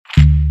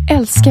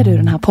Älskar du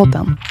den här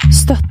podden?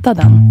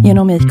 Stötta den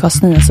genom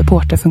IKAs nya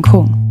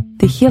supporterfunktion.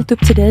 Det är helt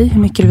upp till dig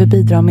hur mycket du vill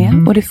bidra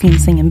med och det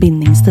finns ingen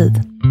bindningstid.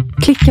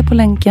 Klicka på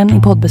länken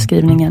i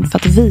poddbeskrivningen för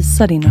att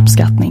visa din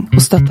uppskattning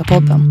och stötta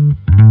podden.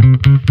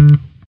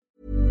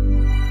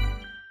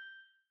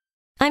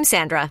 I'm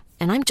Sandra,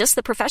 and I'm just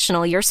the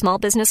professional your small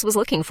business was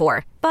looking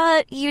for.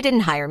 But you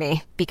didn't hire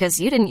me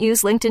because you didn't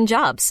use LinkedIn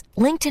Jobs.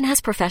 LinkedIn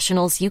has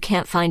professionals you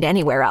can't find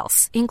anywhere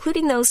else,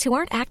 including those who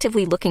aren't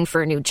actively looking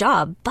for a new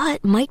job,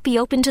 but might be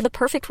open to the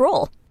perfect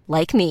role,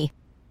 like me.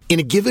 In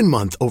a given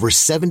month, over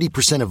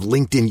 70% of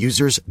LinkedIn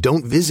users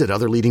don't visit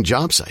other leading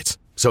job sites.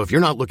 So if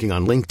you're not looking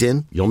on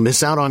LinkedIn, you'll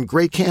miss out on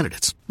great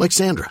candidates like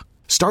Sandra.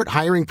 Start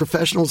hiring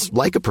professionals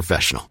like a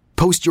professional.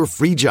 Post your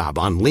free job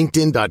on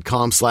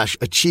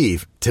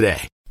linkedin.com/achieve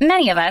today.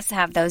 Many of us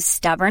have those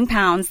stubborn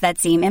pounds that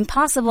seem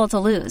impossible to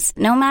lose,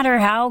 no matter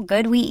how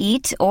good we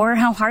eat or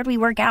how hard we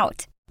work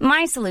out.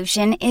 My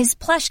solution is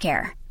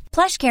PlushCare.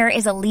 PlushCare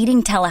is a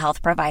leading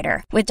telehealth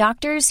provider with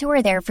doctors who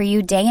are there for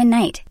you day and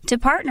night to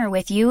partner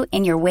with you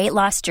in your weight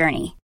loss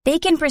journey. They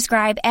can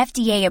prescribe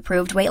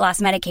FDA-approved weight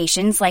loss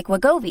medications like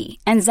Wegovy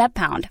and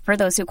Zepbound for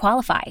those who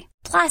qualify.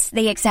 Plus,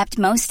 they accept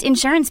most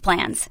insurance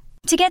plans.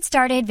 To get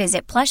started,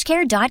 visit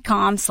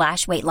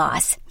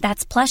plushcare.com/weightloss.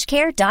 That's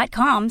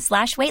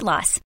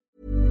plushcare.com/weightloss.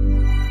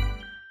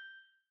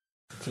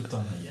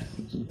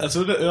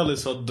 Alltså det är öl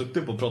så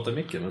duktig på att prata i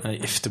micken.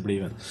 Nej,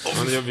 efterbliven.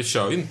 Men vi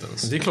kör ju inte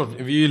ens. Det är klart,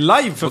 vi är ju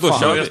live för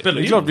fan. Det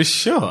är klart vi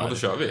kör. Då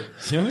kör vi.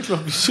 Ja, det är klart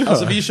vi kör.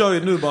 Alltså vi kör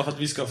ju nu bara för att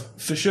vi ska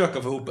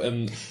försöka få ihop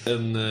en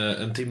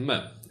timme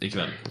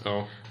ikväll.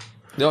 Ja.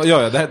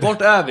 Ja, det här.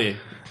 Vart är vi?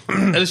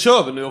 Eller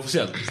kör vi nu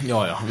officiellt?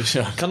 Ja, vi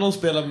kör. Kan någon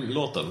spela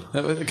låten?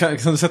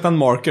 Kan du sätta en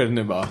marker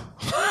nu bara?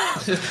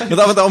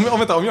 vänta, om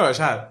jag gör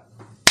så här.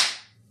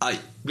 Aj.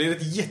 Blir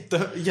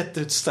det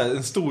ett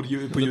en stor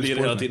ljud på ljusspåret? Det blir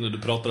det hela tiden när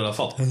du pratar i alla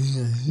fall.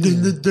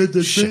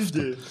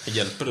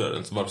 Hjälper det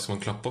den? Så varför ska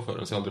man klappa för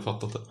den? Så jag har aldrig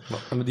fattat det. Ja,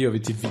 men det gör vi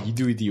till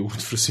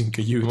videoidiot för att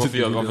synka ljudet.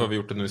 Varför har vi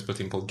gjort det när vi spelat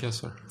in podcast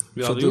för?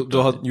 Det har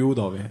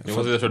vi.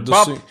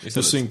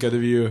 Då synkade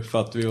vi ju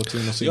för att vi var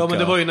tvungna att synka. Ja, men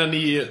det var ju när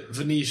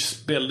ni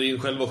spelade in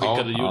själva och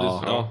skickade ljudet.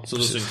 Ja, så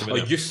då synkade vi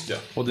det. Ja, just det.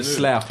 Och det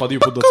släpade ju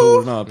på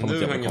datorerna på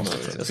något jävla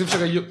konstigt. Jag ska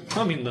försöka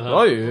gömma min den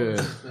här. Oj.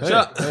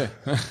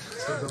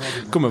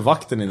 Kommer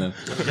vakten in där.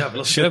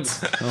 Jävla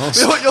shit. Ja,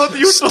 jag hade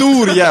gjort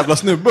stor jävla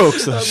snubbe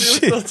också.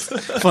 Shit.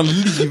 Fan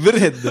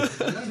livrädd.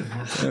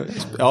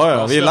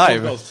 Ja, vi är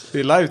live. Vi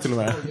är live till och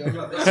med.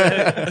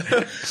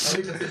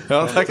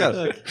 Ja,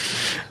 tackar.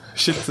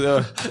 Shit,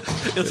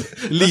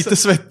 lite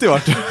svettig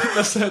vart det.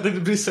 Jag tänkte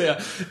precis säga,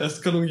 jag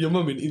ska nog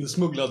gömma min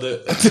insmugglade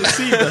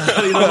sida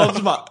här innan någon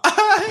som bara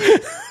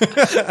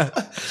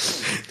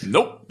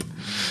nope.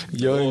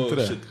 Gör inte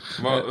det.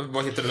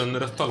 Vad heter den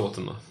rätta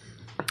låten då?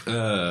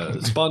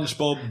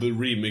 SpongeBob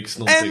remix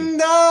någonting.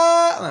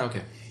 Nej,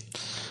 okej.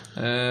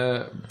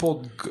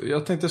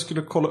 Jag tänkte jag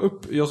skulle kolla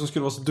upp. Jag som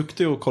skulle vara så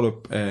duktig och kolla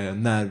upp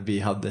när vi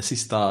hade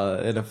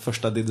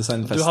första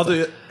designfesten. Du hade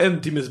ju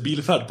en timmes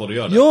bilfärd på det,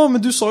 gör det. Ja,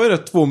 men du sa ju det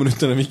 2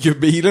 minuter när vi gick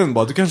upp bilen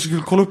bara. Du kanske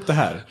skulle kolla upp det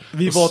här.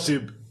 Vi var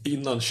typ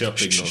innan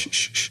Köping då.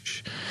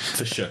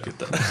 Försök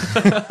inte.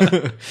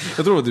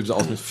 Jag tror det var typ så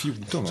avsnitt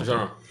 14. Så kör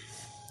då.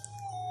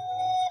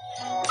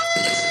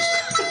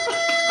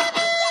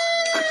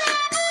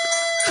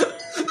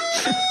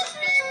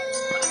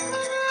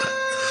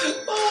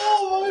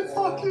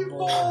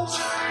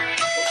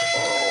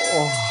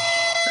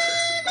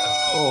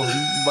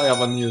 Vad jag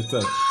var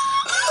njuter.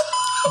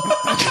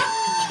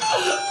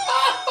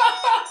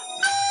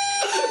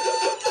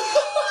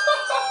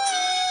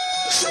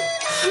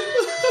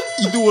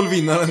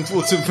 Idolvinnaren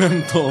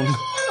 2015. Nej,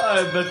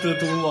 bättre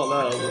tonval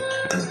här alltså.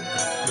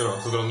 Nu då,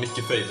 så drar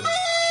Nicky Fade.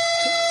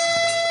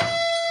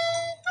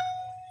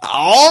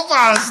 Ja,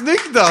 fan,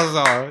 snyggt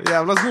alltså.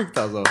 Jävla snyggt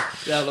alltså.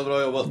 Jävla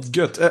bra jobbat.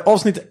 Gött.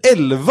 Avsnitt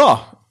 11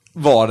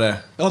 var det.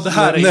 Ja, det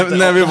här är inte,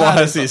 när vi var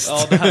här sist.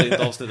 Ja, det här är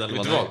inte avsnitt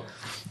 11.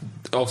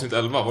 Avsnitt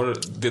 11 var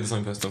det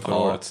designfesten förra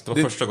året. Det var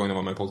första gången jag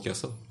var med i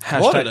podcasten.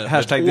 Hashtag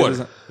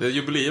det är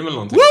jubileum eller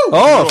någonting.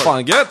 Ja,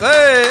 fan gött.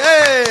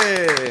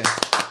 Hej!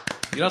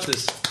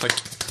 Grattis. Tack.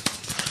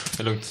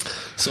 Det är lugnt.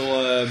 Så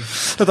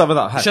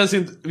vänta här. Känns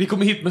inte, vi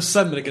kom hit med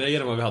sämre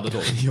grejer än vad vi hade då.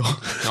 Ja.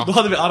 Då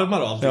hade vi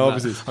armar och allt. Ja,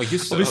 precis. Ja,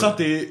 just det. Och vi satt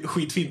i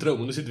skitfint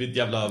rum och nu sitter vi i ett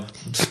jävla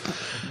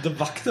där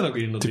vakterna går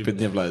in och typ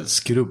ett jävla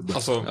skrubb.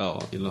 Alltså,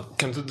 ja, illa.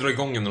 Kan du inte dra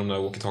igång en av de där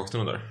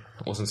walkie-talkierna där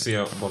och sen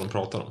se vad de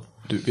pratar om?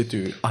 Du vet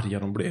ju hur arga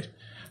de blir.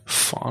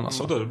 Fan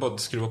alltså. Då är det bara att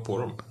skruva på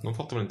dem. De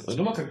fattar väl inte.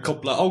 Då man kan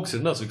koppla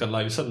AUXen där så vi kan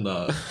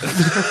livesända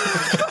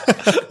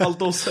allt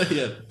de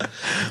säger.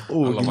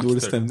 Vilken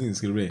dålig stämning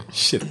skulle det bli.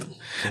 Shit.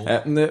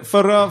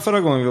 Förra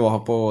gången vi var här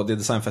på det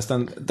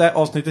designfesten, det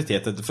avsnittet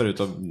heter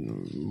förutom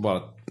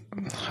bara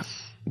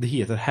det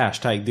heter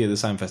hashtag det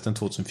designfesten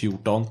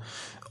 2014.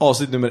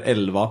 Avsnitt nummer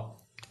 11.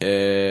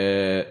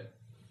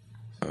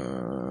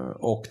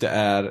 Och det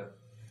är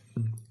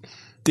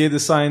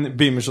D-Design,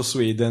 Bimmers of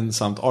Sweden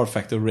samt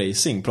R-Factor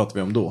Racing pratar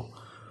vi om då.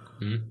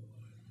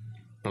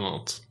 Bland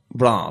annat.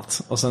 bland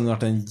annat. Och sen har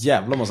det en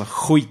jävla massa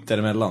skit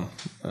däremellan.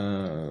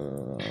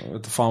 Vet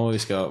inte fan vad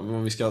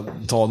vi ska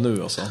ta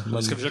nu alltså.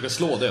 Jag ska försöka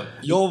slå det.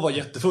 Jag var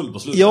jättefull på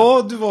slutet.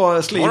 Ja, du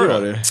var slirig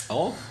var du.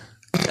 Ja.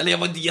 Eller jag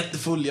var inte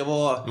jättefull, jag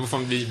var...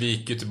 Fan, vi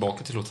gick ju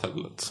tillbaka till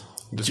hotellet.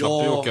 Du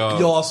slapp ju åka...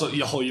 Ja, alltså,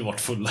 jag har ju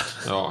varit full.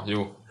 Ja,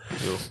 jo.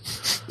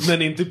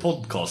 Men inte i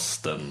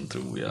podcasten,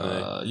 tror jag.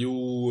 Nej.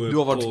 Jo, du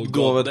har varit...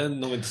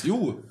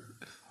 Jo,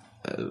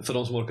 för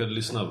de som orkade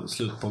lyssna,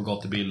 slut på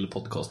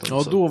Gatubil-podcasten.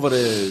 Ja, då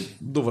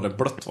var det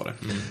blött var det.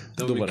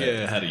 Det var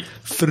mycket härj.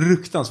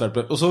 Fruktansvärt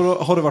blött. Och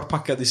så har du varit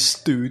packad i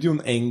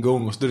studion en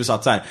gång och så du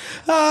satt så här.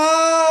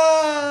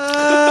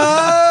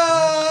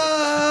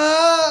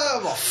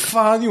 Vad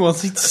fan Johan,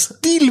 sitt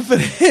still för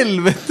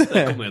helvete.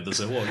 Det kommer jag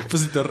inte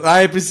ihåg.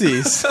 Nej,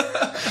 precis.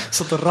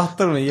 Satt och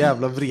rattade de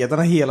jävla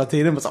vredarna hela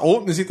tiden. Bara,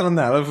 nu sitter han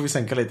nära, då får vi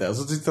sänka lite. Och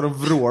så sitter de och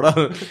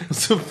vrålar. Och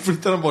så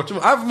flyttar de bort. Så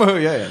får man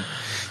höja igen.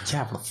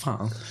 Jävla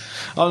fan.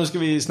 Ja, nu ska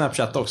vi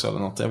Snapchatta också eller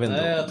något. Jag vet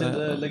inte. Nej, jag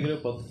tänkte lägga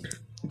upp att...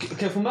 Kan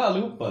jag få med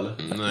allihopa eller?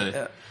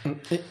 Nej.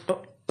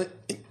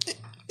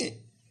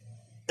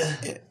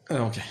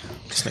 Okej,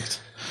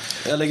 snyggt.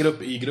 Jag lägger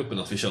upp i gruppen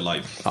att vi kör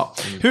live. Ja.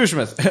 Hur som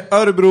helst,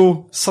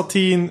 Örebro,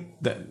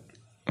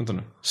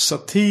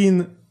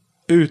 Satin,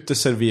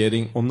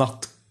 uteservering och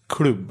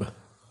nattklubb.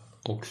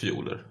 Och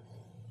fioler.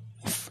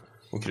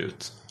 Och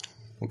krut.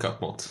 Och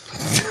kattmat.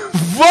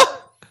 Va?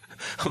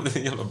 Det är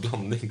en jävla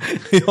blandning.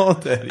 Ja,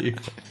 det är det ju.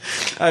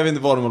 Jag vet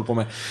inte vad de håller på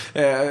med.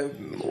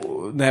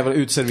 Det här var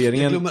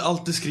utserveringen. Jag glömmer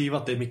alltid skriva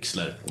att det är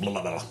Mixler. Det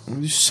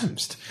är ju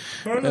sämst.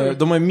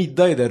 De har ju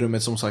middag i det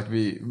rummet som sagt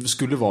vi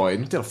skulle vara i.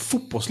 Något jävla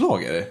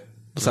fotbollslag är det.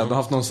 De har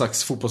haft någon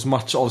slags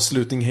fotbollsmatch,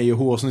 avslutning, hej och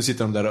hå. Så nu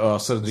sitter de där och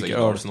öser och dricker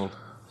öl.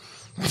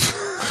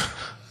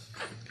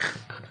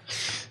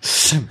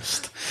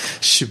 Sämst.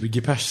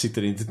 20 pers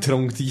sitter i ett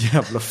trångt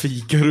jävla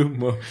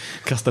fikarum och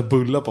kastar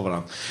bullar på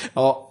varandra.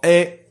 Ja,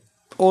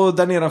 och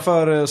där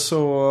nedanför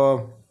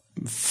så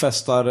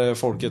festar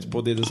folket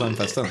på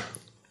D-designfesten.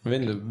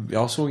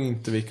 Jag såg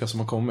inte vilka som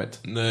har kommit.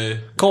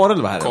 Nej.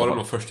 Karel var här. Karel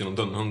var först genom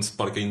dörren. Han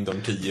sparkade in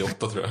dörren 10-8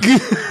 tror jag.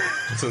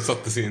 Och sen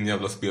satte sig i en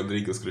jävla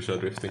spelrigg och skulle köra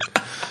drifting.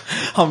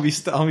 Han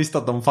visste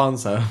att de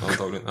fanns här.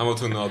 Antagligen. Han var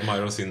tvungen att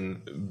admira sin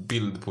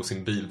bild på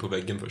sin bil på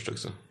väggen först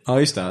också. Ja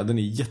just det, den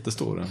är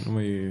jättestor.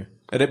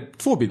 Är det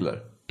 2 bilder?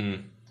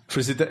 För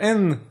det sitter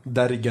en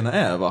där riggarna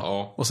är va?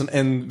 Ja. Och sen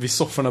en vid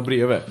sofforna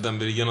bredvid. Den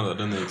vid riggarna där,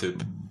 den är typ...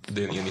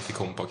 Det är en E90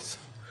 kompakt.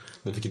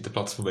 Den fick inte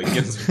plats på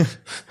väggen. Så...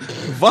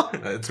 Va?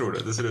 Nej, jag tror det.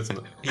 Det ser ut som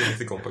en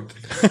E90 kompakt.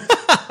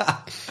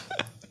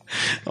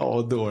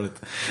 Ja,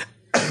 dåligt.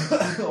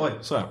 Oj,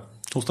 så här.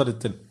 Hosta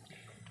lite till.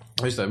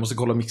 Just det, jag måste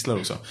kolla Mixler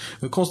också.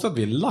 Det är konstigt att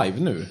vi är live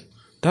nu.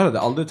 Det här hade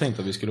jag aldrig tänkt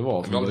att vi skulle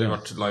vara. Vi har aldrig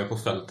varit live på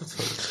fältet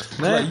förut.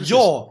 Nej,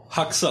 jag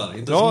haxar.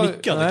 Inte så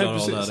mycket att jag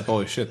klarar av det.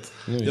 Oj, shit.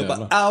 Jag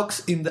bara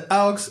aux in the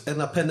aux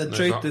and I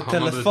penetrate the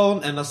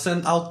telephone and I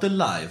send out the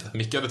live.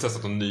 Micke hade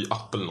testat en ny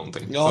app eller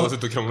någonting. Ja. Så han har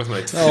suttit och krånglat med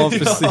mig. Ja,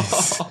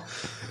 precis.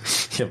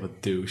 Jävla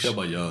douche. Jag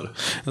bara gör.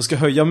 Jag ska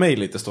höja mig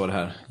lite, står det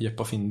här.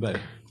 Jeppa Finnberg.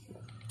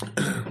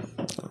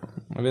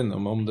 Jag vet inte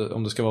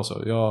om det ska vara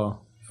så. Jag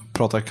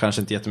pratar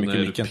kanske inte jättemycket i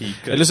micken.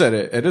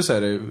 Eller så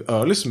är det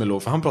Ölis som är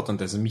låg, för han pratar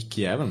inte ens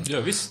mickjäveln.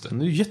 Ja, visst.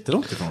 Den är ju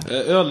jättelångt ifrån.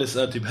 Ölis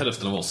är typ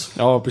hälften av oss.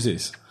 Ja,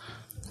 precis.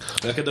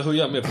 Jag kan inte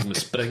höja mer för att de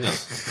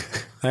sprängas.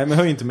 Nej, men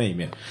höj inte mig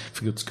mer.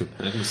 För guds skull.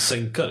 Jag kommer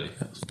sänka dig.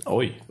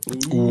 Oj.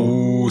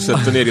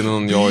 Sätt dig ner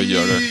innan jag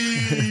gör det.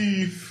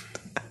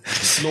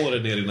 Slå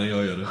dig ner innan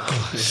jag gör det.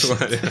 Så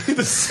är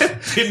det.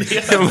 Sätt dig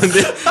ner. Ja,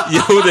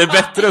 men det är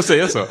bättre att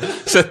säga så.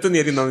 Sätt dig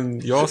ner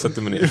innan jag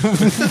sätter mig ner.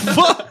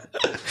 Va?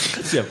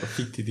 Jävla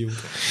fitt idiot.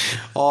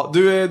 Ja,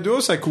 du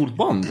har så här coolt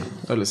band,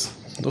 Alice.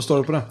 Då står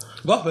du på det.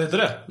 Va? Vad heter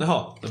det?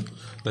 Jaha.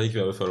 Där gick vi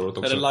över förra året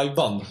också. Är det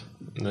liveband?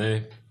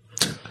 Nej.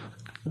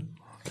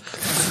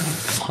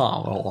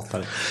 Fan vad jag hatar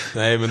det.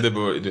 Nej, men det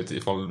bör, du vet,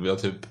 ifall vi har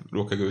typ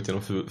råkat gå ut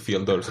genom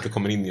fel dörr så att det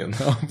kommer in igen.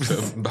 Så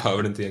jag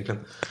behöver det inte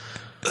egentligen.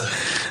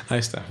 Nej,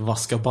 just det.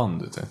 Vaska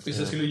band ute. Visst,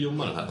 jag skulle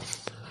gömma den här.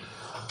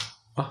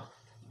 Va?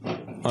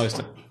 Ja, just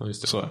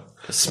det. Så är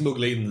det.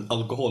 Smuggla in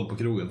alkohol på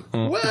krogen.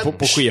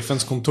 På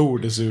chefens kontor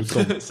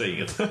dessutom. Säg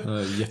inget.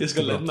 Jättebra. Jag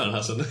ska lämna den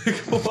här sen.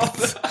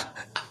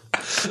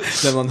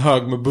 Det var en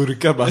hög med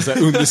burkar bara så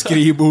här, under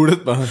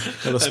skrivbordet bara.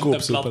 Eller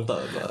skåpsopar. En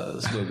platta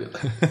bara smuggla.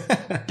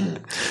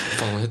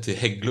 Fan, hon hette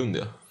Hägglund,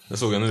 ja. Jag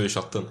såg henne nu i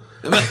chatten.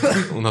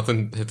 Hon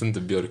hette inte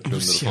Björklund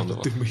eller vad det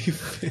var. Dum i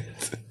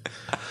huvudet.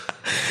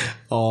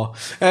 Ja.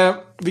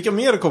 Vilka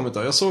mer har kommit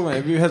då? Jag såg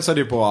vi hälsade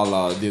ju på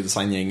alla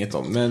D-design-gänget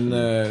då. Men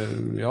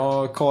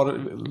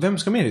vem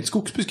ska med hit?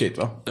 Skogsby-skate,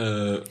 va?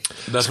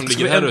 Där som Ska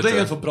ligger vi här ute.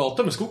 äntligen få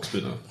prata med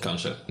Skogsby nu,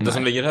 kanske? Det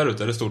som ligger här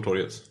ute är det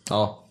Stortorget.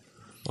 Ja.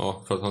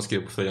 Ja, för att han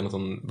skrev på fejan att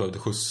han behövde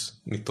skjuts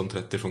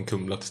 19:30 från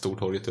Kumla till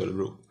Stortorget i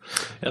Örebro.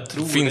 Jag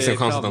tror Finns det en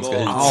chans att han ska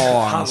hit.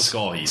 Ja, han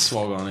ska hit.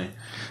 Svag han är.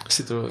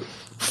 Sitter och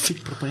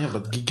fipplar på en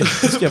jävla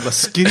gigantisk jävla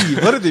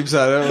skrivare typ så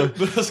här.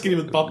 Börjar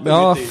skriva ett papper.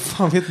 Ja,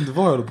 fan vet inte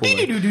vad jag håller på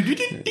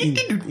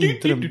med.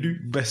 Inte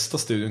den bästa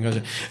studion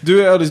kanske.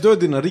 Du Alice, du har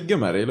dina riggar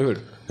med dig, eller hur?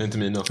 Det är inte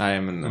mina.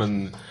 Nej,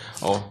 men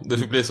ja, det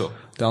fick bli så.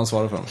 Det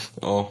ansvarar för dem.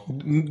 Ja.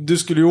 Du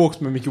skulle ju åkt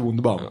med Micke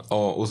Wunderbaum.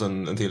 Ja, och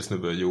sen en till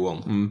snubbe,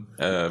 Johan.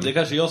 Det är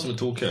kanske jag som är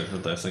tokig.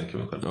 Jag sänker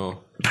mig själv.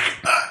 Ja.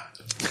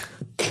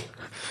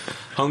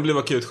 Han blev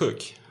akut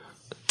sjuk.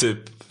 Typ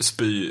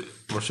spy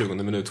var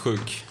 20:e minut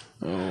sjuk.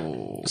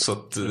 Så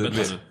att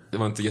det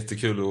var inte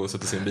jättekul att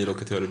sätta sig i en bil och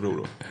åka till Örebro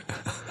då.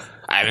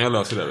 Nej, men jag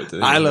löser det, vet du.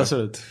 Nej, jag löser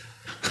det.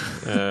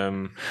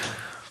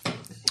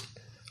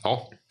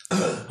 Ja.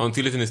 Har en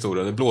till liten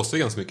historia. Det blåste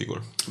ganska mycket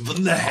igår.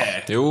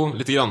 Nej! Jo,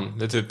 lite grann.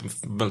 Det är typ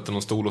välte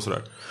någon stol och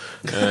sådär.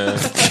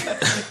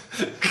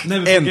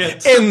 Never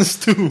forget. En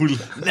stol!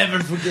 Never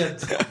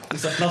forget. Det är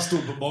så plaststol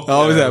på bak.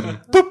 Ja, vi säger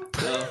pop!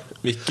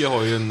 Micke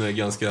har ju en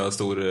ganska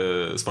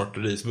stor svart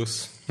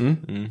risbuss.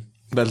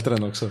 Välte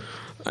den också.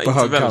 Nej, På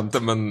inte hög kant. välte,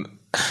 men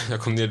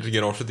jag kom ner till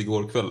garaget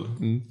igår kväll.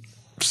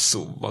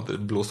 Så var det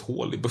blåst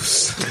hål i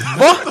bussen.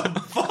 Va?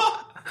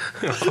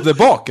 Det är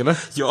bak, eller?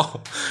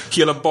 Ja,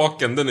 hela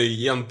baken, den är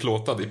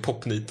igenplåtad i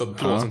popnitad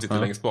plåt som sitter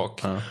längst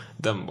bak.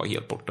 Den var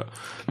helt borta.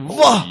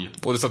 Va?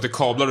 Och det satt ju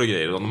kablar och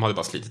grejer, och de hade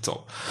bara slitits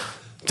av.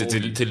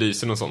 Till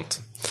lysen och sånt.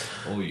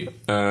 Oj.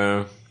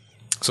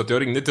 Så att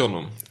jag ringde till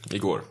honom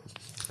igår.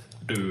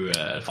 Du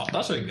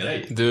fattar så en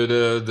grej.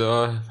 Det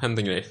har hänt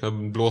en grej. Det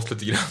har blåst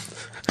lite grann.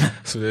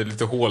 Så det är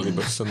lite hål i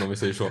bussen, om vi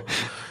säger så.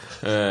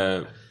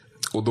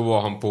 Och då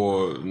var han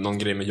på någon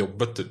grej med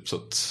jobbet typ, så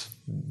att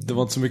Det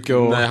var inte så mycket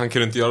att... nej, han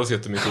kunde inte göra så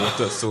jättemycket åt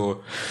det. Så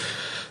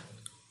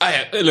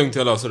nej, det är lugnt,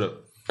 jag löser det.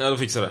 Jag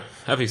fixar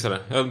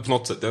det. På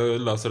något sätt,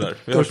 jag löser det där.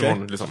 Vi hörs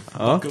imorgon liksom.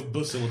 Backa upp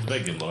bussen mot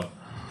väggen bara.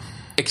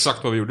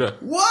 Exakt vad vi gjorde.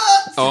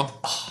 What?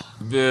 Ja.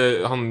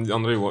 Han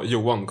andra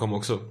Johan kom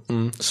också.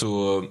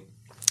 Så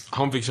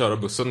han fick köra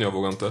bussen, jag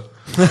vågade inte.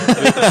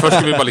 Först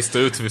skulle vi bara lista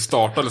ut hur vi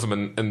startade som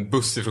en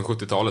buss från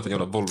 70-talet, en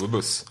jävla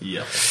Volvo-buss.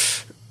 Ja.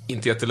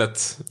 Inte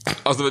jättelätt.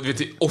 Alltså du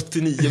vet,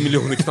 89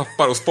 miljoner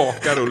knappar och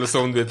spakar och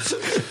liksom, du vet,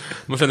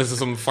 man känner sig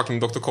som fucking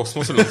Dr.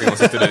 Cosmos eller någonting. Man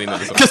sitter där inne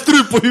liksom. Kastar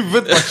du på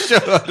huvudet, bara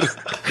kör!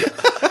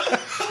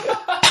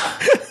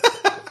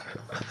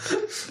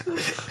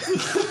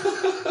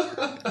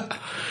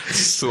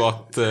 Så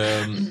att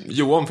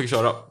Johan fick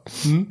köra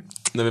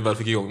när vi väl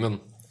fick igång den.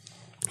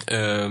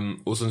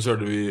 Och sen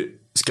körde vi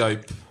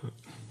Skype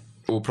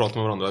och pratade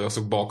med varandra. Jag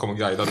stod bakom och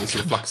guidade. Vi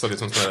skulle flaxa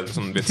liksom sådär,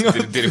 som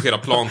dirigera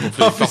plan på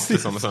flygplats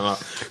liksom, med sådana...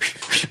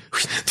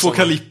 Två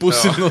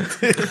kalippos eller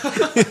någonting.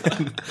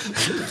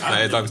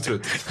 Nej,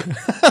 Divestrut.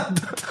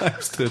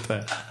 Divestrut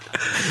här.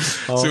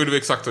 Så gjorde vi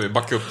exakt så, vi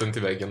backade upp den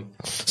till väggen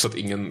så att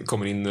ingen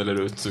kommer in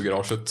eller ut ur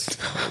garaget.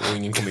 Och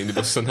ingen kommer in i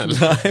bussen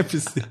heller. Nej,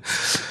 precis.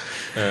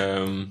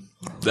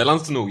 Det är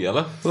inte nog,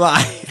 eller?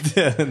 Nej,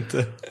 det är det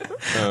inte.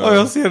 Ja,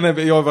 jag ser den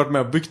här, jag har varit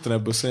med och byggt den här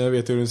bussen. Jag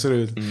vet hur den ser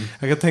ut.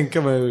 Jag kan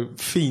tänka mig hur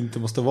fint det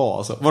måste vara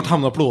alltså. Vart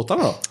hamnar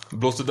plåtarna då?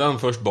 Blåste den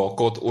först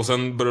bakåt och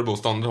sen började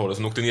blåsta andra hållet.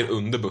 Sen åkte ner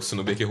under bussen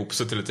och vek ihop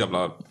sig till ett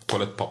jävla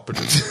toalettpapper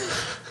typ.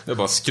 Det är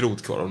bara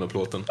skrot kvar av den här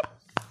plåten.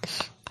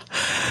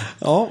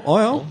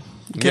 Ja.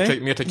 Okay.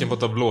 Mer tecken på att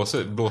det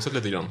har blåsit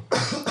lite grann.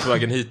 På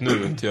vägen hit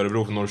nu till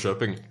Örebro från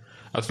Norrköping.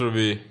 Jag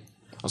tror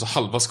alltså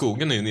halva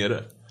skogen är ju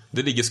nere.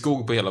 Det ligger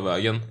skog på hela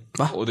vägen.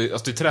 Va? Och det är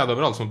träd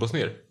överallt som har blåst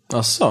ner.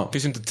 Asså? Det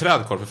finns ju inte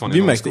träd kvar för fan.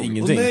 Vi märkte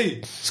ingenting. Åh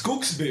nej,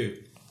 Skogsby.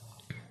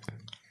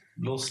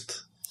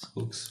 Blåst.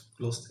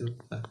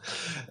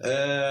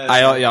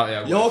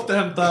 Jag åkte och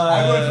hämta...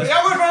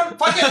 Jag går ifrån!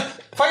 Fuck it!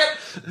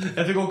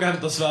 Jag fick åka och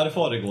hämta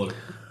svärfar igår.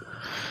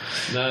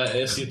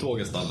 När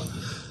SJ-tåget stannade.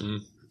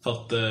 För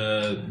att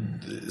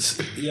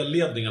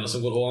elledningarna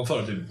som går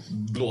ovanför typ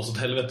blåser åt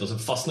helvete och sen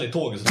fastnar i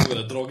tåget, så tog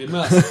jag dragit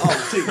med sig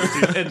allting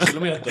typ 1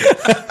 kilometer.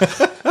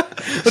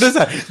 Och det är så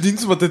här, det är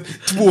inte som att ett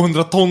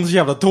 200 tons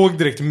jävla tåg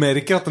direkt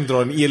märker att den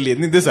drar en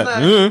elledning. Det är så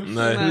här,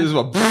 nej. Det är så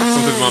bara,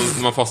 som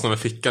typ man fastnar med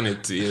fickan i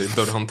ett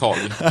dörrhandtag.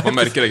 Man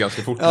märker det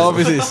ganska fort. ja,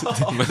 liksom.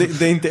 precis.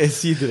 Det är inte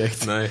SJ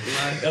direkt. Nej.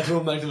 Jag tror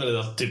jag märkte väl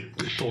att typ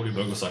tåget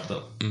började gå sakta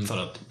för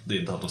att det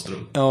inte hade någon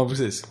ström. Ja,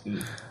 precis.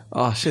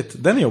 Shit,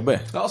 den är jobbig.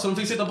 Ja, så de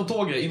fick sitta på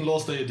tåget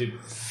inlåsta i typ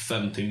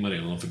 5 timmar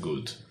innan de fick gå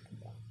ut.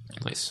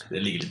 Nice. Det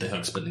ligger lite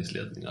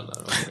högspänningsledningar där.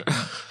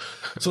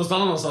 Så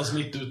stannade någonstans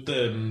mitt ute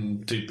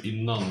typ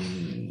innan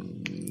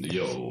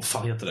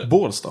fan heter det?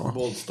 Bålsta.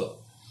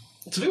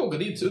 Så vi åkte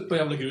dit ut på en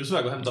jävla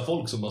grusväg och hämtade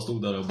folk som bara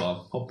stod där och bara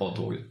hoppade av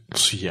tåget.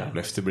 Så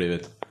jävla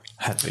efterblivet.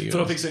 Herregud. För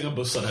de fick inga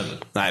bussar heller.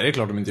 Nej, det är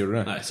klart de inte gjorde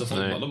det. Nej, så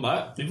folk bara, de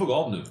är, vi får gå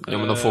av nu. Ja,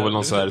 men de får väl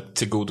någon så här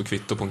till god och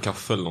kvitto på en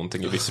kaffe eller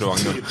någonting i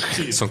Vissrevagnen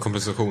som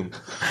kompensation.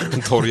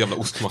 En torr jävla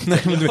ostmack.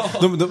 Nej,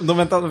 men de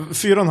väntar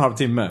 4,5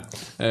 timme.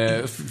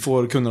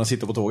 Får kunderna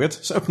sitta på tåget.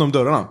 Så öppnar de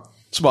dörrarna.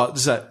 Så bara, det är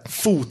så här,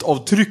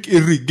 fotavtryck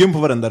i ryggen på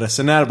varenda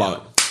resenär bara.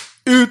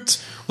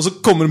 Ut! Och så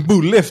kommer en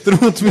bulle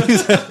efteråt med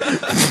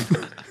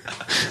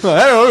så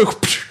här har du.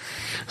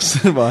 Så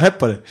det bara,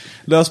 heppa det.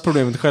 Lös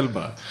problemet själv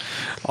bara.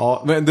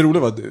 Ja, men det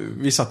roliga var att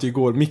vi satt ju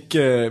igår.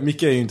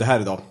 Micke är ju inte här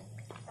idag.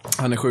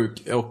 Han är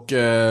sjuk. Och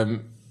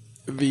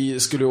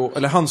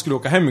han skulle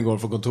åka hem igår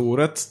från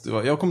kontoret.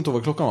 Jag kommer inte ihåg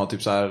vad klockan var.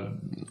 Typ så här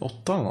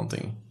 8 eller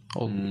någonting.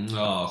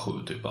 Ja, 7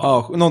 typ.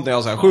 Ja, någonting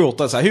alltså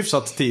 7-8 så här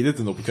hyfsat tidigt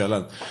ändå på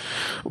kvällen.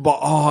 Och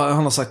bara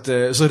han har sagt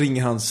så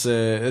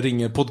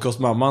ringer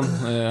podcastmamman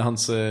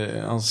hans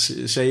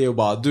tjej och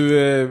bara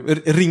du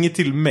ringer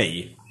till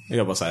mig.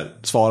 Jag bara så här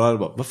svarar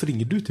bara varför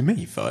ringer du till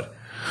mig för?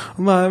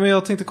 Och bara, men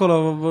jag tänkte kolla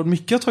vad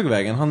mycket jag tagit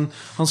vägen.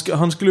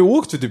 Han skulle ha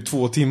åkt för typ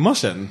 2 timmar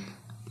sedan.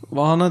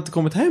 Han har inte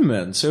kommit hem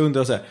än. Så jag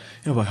undrar så här.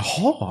 Jag bara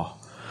jaha.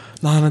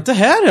 Nej, han är inte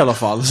här i alla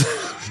fall.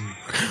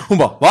 Hon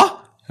bara va?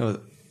 Jag bara,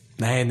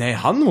 nej,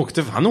 han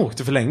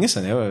åkte för länge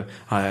sedan.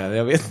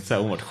 Jag vet inte,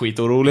 hon var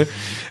skitorolig.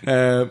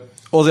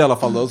 Och i alla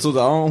fall då,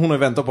 så hon har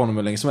väntat på honom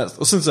hur länge som helst.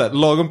 Och sen så här,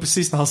 lagom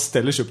precis när han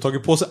ställer sig upp,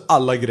 tagit på sig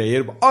alla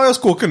grejer, bara, jag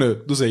ska åka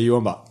nu. Då säger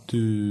Johan bara,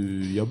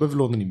 du, jag behöver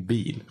låna din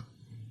bil.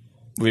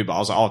 Och vi bara,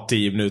 alltså,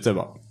 10 minuter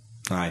bara.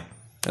 Nej,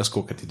 jag ska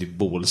åka till typ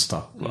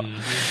Bålsta.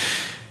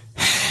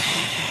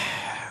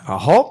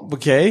 Jaha,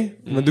 okej.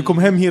 Men du kom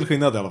hem helt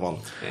skinnad i alla fall.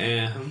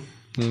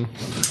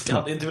 Jag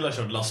hade inte velat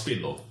köra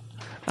lastbil då.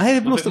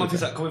 Nej, det måste man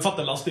kom vi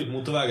fatta en lastbil på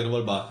motorvägen och var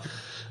det bara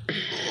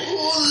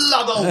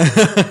ladda om.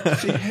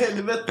 Fy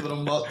helvete vad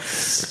de bara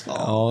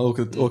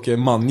åker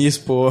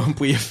manjis på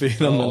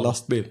E4 med en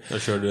lastbil.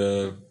 Jag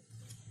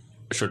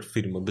kört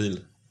firmabil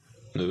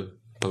nu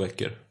på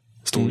veckor.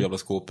 Stor jävla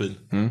skåpbil.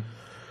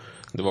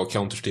 Det var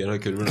counterstera i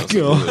kurvorna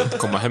så att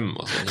komma hem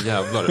alltså.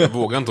 Jävlar, jag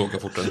vågade inte åka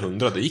fortare än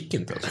 100. Det gick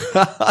inte alltså.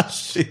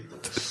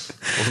 Shit.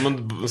 Och så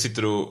man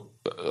sitter och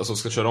alltså,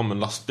 ska köra om en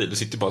lastbil. Det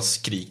sitter bara och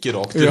skriker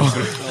rakt ut.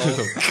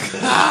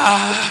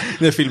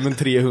 Det är filmen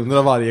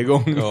 300 varje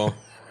gång. Ja.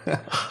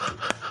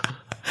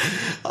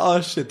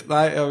 Shit.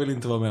 Nej, jag vill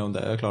inte vara med om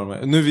det. Jag klarar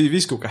mig. Nu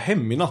vi ska åka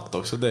hem i natt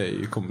också.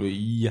 Det kommer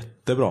bli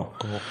jättebra.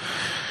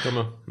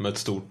 Ja, med ett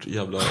stort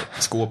jävla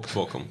skåp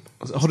bakom.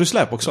 Har du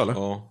släp också eller?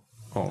 Ja.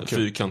 Det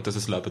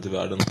fyrkantigaste släpet i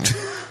världen.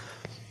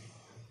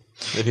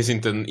 Det finns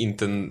inte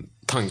en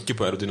tanke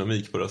på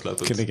aerodynamik på det här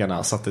släpet. Kan lika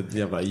gärna satt ett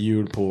jävla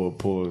hjul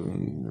på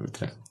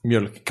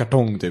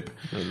mjölkkartong typ.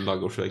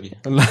 Laggårdsvägg.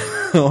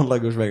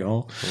 Laggårdsvägg,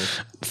 ja.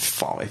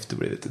 Fan vad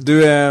efterblivet.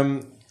 Du,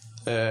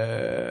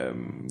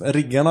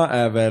 riggarna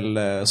är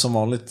väl som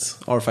vanligt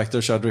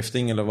R-Factor kör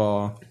drifting eller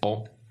vad?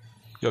 Ja,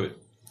 gör vi.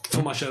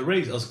 Får man köra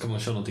race? Alltså kan man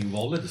köra någonting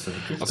vanligt istället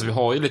för drifting? Alltså vi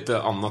har ju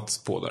lite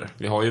annat på där.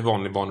 Vi har ju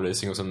vanlig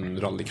banracing och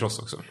sen rallycross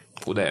också.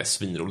 Och det är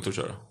svinroligt att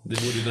köra. Det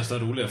borde ju nästan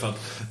roligare för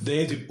att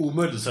det är typ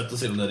omöjligt att sätta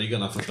sig de där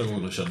riggarna första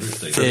gången och köra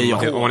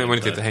drifting. Om man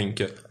inte heter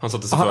Henke. Han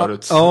satte sig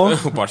förut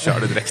och bara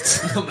körde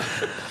direkt. Ja,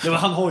 men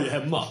han har ju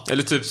hemma.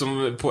 Eller typ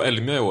som på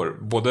Elmia i år.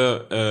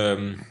 Både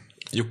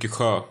Jocke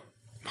Sjö,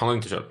 han har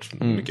inte kört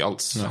mycket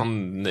alls. Nej.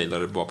 Han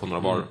nailade bara på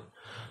några var.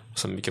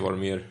 Sen vilka var det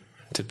mer?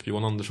 Typ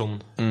Johan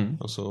Andersson.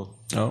 Alltså.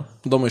 Ja,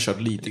 de har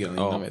kört lite grann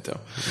innan vet jag.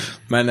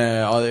 Men det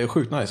är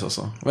sjukt nice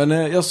alltså. Men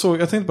jag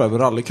tänkte bara på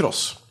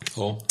rallycross.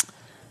 Ja.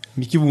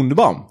 Micke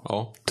Wunderbaum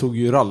tog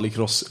ju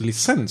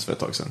rallycross-licens för ett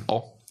tag sedan.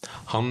 Ja.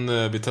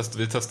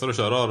 Vi testade att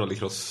köra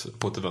rallycross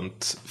på ett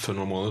event för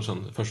några månader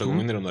sedan. Första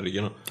gången i de där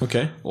riggarna.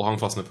 Okay. Och han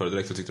fastnade för det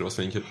direkt och tyckte det var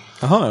svinkul.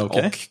 Aha,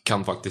 okay. Och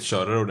kan faktiskt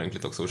köra det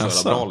ordentligt också och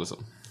köra bra liksom.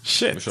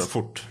 Shit. Och köra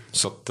fort.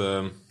 Så att,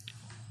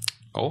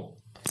 ja.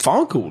 Fan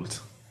vad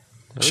coolt.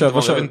 Jag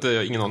vet inte, jag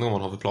har ingen aning om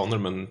vad han har för planer,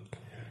 men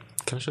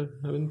kanske,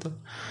 jag vet inte.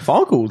 Fan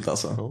vad coolt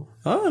alltså.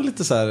 Ja,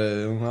 lite så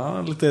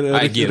här, lite.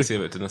 Nej, GRC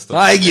vet du nästa.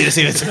 Nej,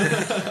 GRC vet du.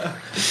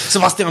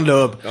 Sebastian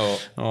Löb.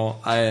 Ja.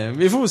 Nej,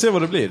 vi får se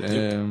vad det blir.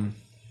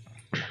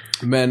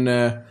 Men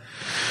det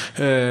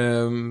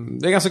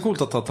är ganska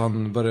coolt att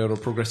han börjar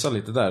att progressa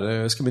lite där.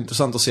 Det ska bli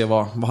intressant att se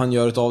vad han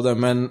gör utav det,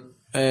 men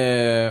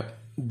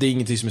det är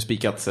ingenting som är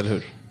spikat, eller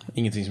hur?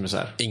 Ingenting som är så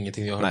här.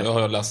 Ingenting jag har. Jag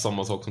har läst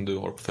samma sak som du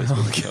har på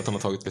Facebook. Att han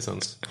har tagit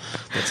licens.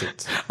 That's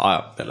it.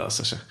 Ja, det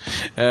löser sig.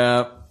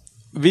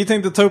 Vi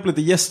tänkte ta upp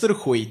lite gäster och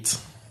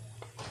skit.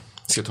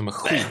 Ska jag ta med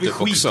skit vi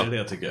också? skiter i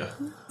det tycker jag.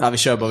 Ja, vi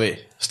kör bara vi.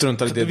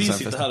 Struntar lite i det. Vi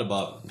sitter här och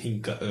bara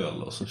hinka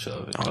öl och så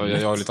kör vi. Ja,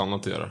 jag har lite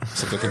annat att göra.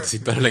 Så att jag kan inte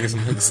sitta här länge som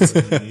helst.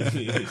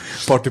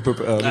 Partypup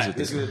öl. Nej,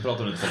 det ska vi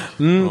prata om lite.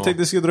 Tänkte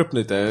vi ska dra upp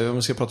lite. Om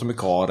vi ska prata med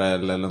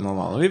Karel eller någon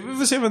annan. Vi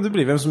får se vem det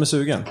blir. Vem som är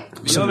sugen.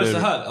 Vi gör väl så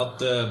här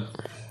att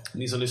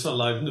ni som lyssnar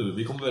live nu,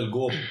 vi kommer väl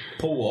gå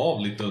på och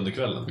av lite under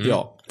kvällen.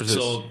 Ja, precis.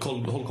 Så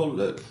håll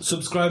koll.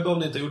 Subscribe om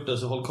ni inte har gjort det,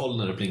 så håll koll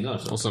när det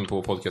plingar. Så. Och sen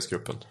på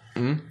podcastgruppen.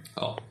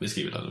 Ja, vi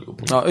skriver där när vi går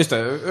på. Ja,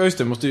 just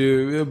det. Måste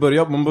ju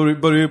man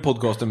börjar ju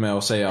podcasten med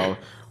att säga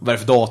vad är det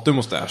för datum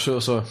måste det är.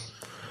 Så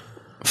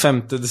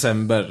 5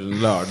 december,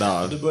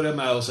 lördag. Du börjar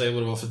med att säga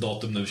vad det var för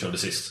datum när vi körde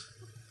sist.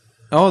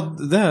 Ja,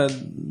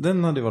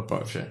 den hade ju varit bra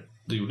i och för sig.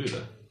 Du gjorde ju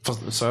det.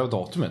 Fast sa jag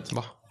datumet?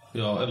 Va?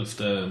 Ja, 11...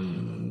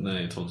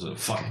 Nej, 2000...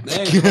 Fan.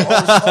 Nej,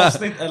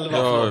 avsnitt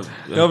 11.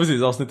 Ja,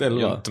 precis. Avsnitt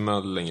 11. Jag är inte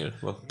med längre.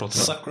 Vad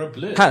pratar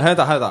du om? Här,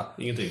 vänta.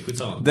 Ingenting,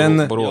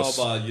 skitsamma. Borås.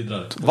 Jag bara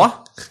jiddrar. Va?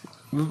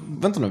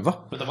 Vänta nu, va?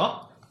 Vänta, va?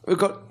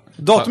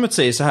 Datumet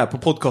säger så här på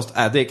Podcast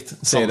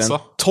Addict. Säger den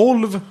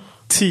 12,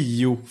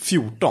 10,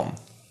 14.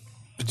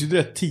 Betyder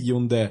det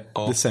 10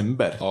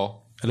 december?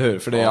 Ja. Eller hur?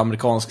 För det är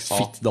amerikanskt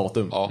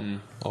fitt-datum.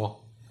 Ja.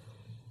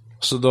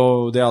 Så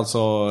då, det är alltså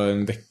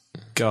en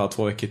vecka,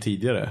 2 veckor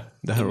tidigare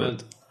det här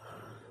året.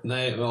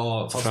 Nej,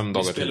 fast 5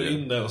 dagar vi spelade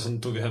tidigare. in det och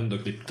sen tog vi hem det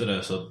och klippte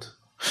det så att...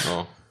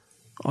 Ja.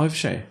 Ja, i och för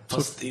sig.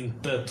 Fast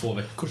inte 2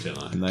 veckor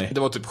senare. Nej.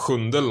 Det var typ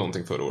 7:e eller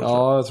någonting förra året.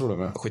 Ja, jag tror det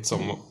med.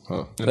 Skitsamma.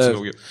 Ja. Inte så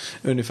noga.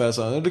 Ungefär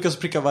så. Jag lyckas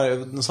pricka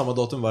samma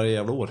datum varje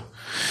jävla år.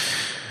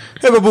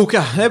 Det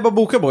är bara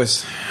boka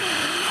boys.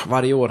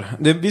 Varje år.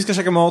 Vi ska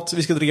käka mat,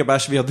 vi ska dricka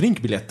bärs, vi har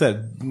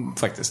drinkbiljetter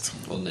faktiskt.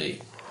 Åh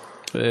nej.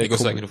 Det går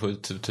säkert att få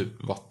ut typ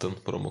vatten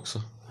på dem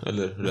också.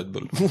 Eller Red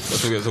Bull.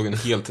 Jag tog en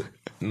helt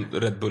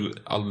Red Bull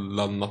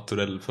alla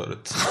naturell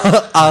förut.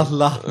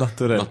 Alla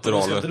naturell.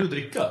 Ska inte du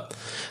dricka?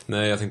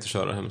 Nej, jag tänkte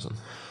köra hem sen.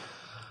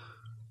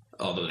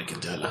 Ja, då dricker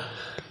inte jag heller.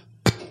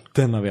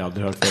 Den har vi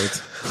aldrig hört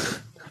förut.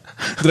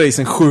 Dra i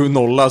sen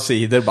 7-0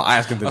 sidor. Bara,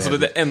 jag ska inte alltså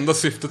det enda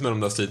syftet med de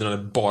där sidorna är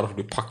bara för att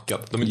bli packad.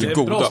 De är inte det är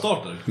goda. Bra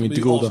starter. De är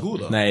inte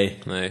goda.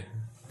 Nej.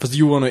 Fast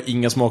Johan har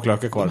inga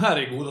smaklökar kvar. De här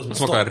är goda som de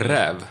smakar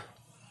räv.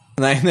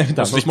 Nej,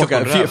 vänta. De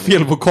smakar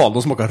fel vokal.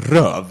 De smakar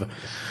röv.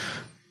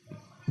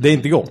 Det är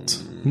inte gott.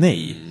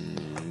 Nej.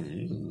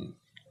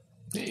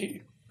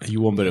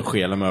 Johan börjar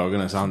skela med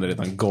ögonen så han är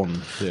redan gone.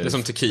 Det är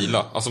som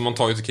tequila. Alltså man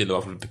tar ju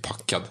tequila för att bli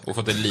packad. Och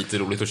för att det är lite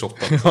roligt att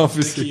shotta. Ja,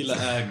 precis. Tequila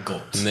är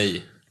gott.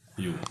 Nej.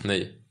 Jo.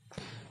 Nej.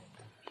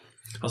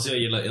 Alltså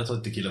jag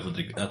tar tequila för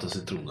att äta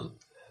citronen.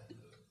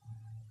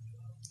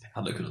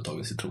 Jag hade kunnat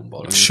ta citron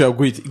bara.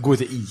 Gå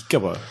till Ica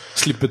bara.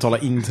 Slipp betala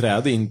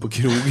inträde in på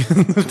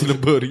krogen till att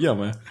börja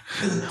med.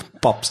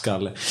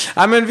 Pappskalle.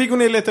 Nej, men vi går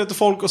ner och letar efter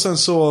folk och sen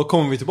så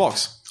kommer vi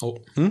tillbaks.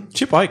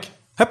 Chip och hike.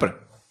 Hepper.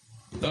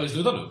 Ja, vi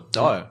slutar nu?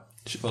 Ja.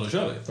 Då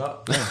kör vi.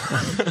 Ja.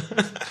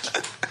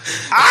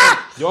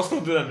 Jag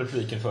snodde den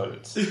repliken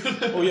förut.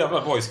 Åh jävla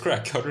voice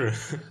crack, hörde du?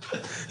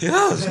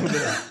 Ja, jag snodde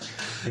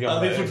den. Ja,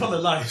 det är fortfarande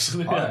live som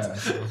ni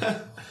vet.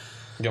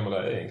 Hur gammal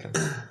är jag egentligen?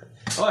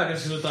 Ja, jag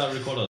kanske slutar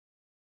recorda.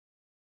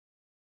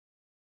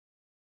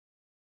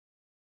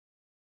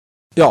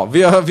 Ja,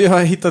 vi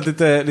har hittat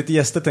lite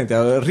gäster tänkte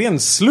jag. Ren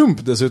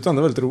slump dessutom,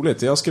 det var väldigt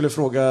roligt. Jag skulle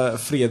fråga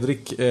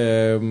Fredrik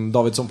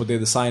Davidsson på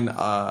D-Design.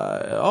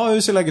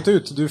 Hur ser läget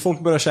ut? Folk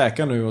börjar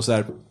käka nu och så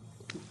här.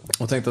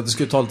 Och tänkte att det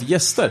skulle ta lite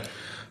gäster.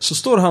 Så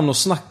står han och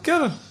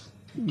snackar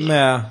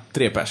med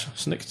 3 pers.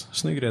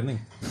 Snygg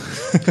räddning.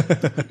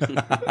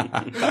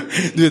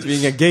 Du vet, vi är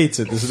inga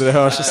gates så det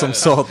hörs som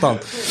satan.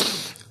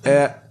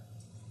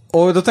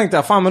 Och då tänkte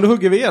jag, fan men då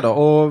hugger vi er då.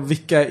 Och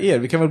vilka är er?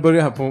 Vi kan väl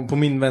börja här på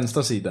min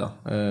vänstra sida.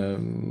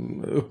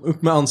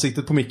 Upp med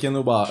ansiktet på micken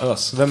och bara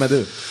ös. Vem är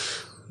du?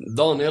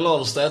 Daniel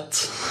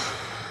Ahlstedt.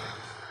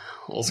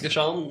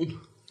 Oskarshamn.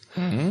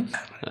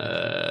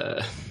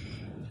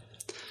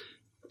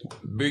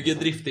 Bygger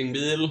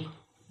driftingbil.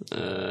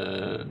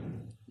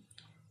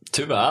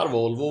 Tyvärr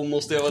Volvo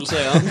måste jag väl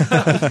säga.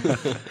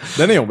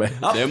 Den är jobbig.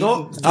 Det är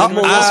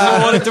många som har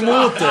varit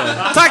emot det.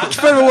 Tack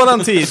för våran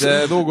tid.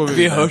 Då går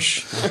vi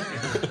hörs.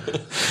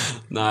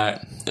 Nej.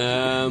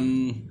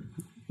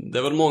 Det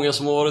är väl många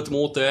som har varit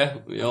emot det.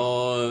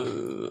 Jag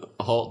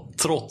har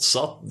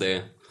trotsat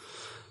det.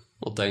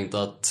 Och tänkt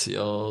att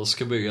jag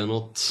ska bygga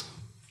något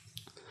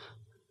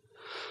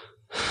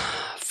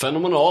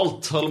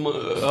fenomenalt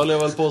höll jag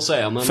väl på att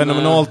säga, men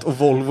fenomenalt och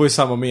Volvo i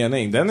samma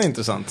mening. Den är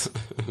intressant.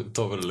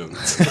 Ta väl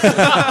lugnt.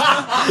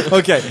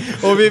 Okej,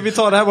 och vi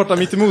tar det här borta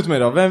mitt emot mig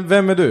då.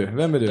 Vem är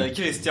du?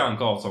 Christian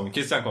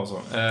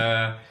Karlsson.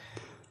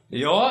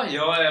 Ja,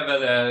 jag är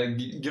väl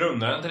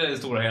grundaren till det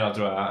stora hela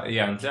tror jag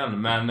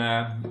egentligen, men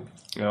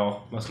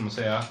ja, vad ska man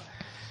säga?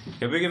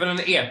 Jag bygger väl en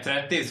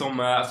E30 som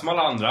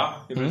alla andra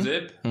i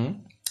princip.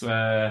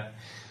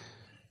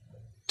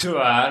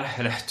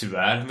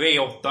 Tyvärr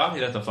V8 i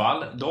detta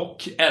fall.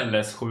 Dock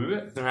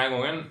LS7 den här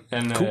gången.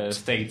 En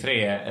Steg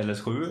 3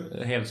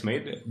 LS7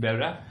 Helsmid blev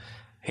det.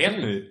 Helt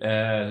ny. Det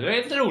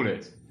är lite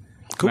roligt.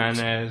 Coolt.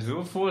 Men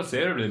vi får se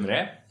hur det blir med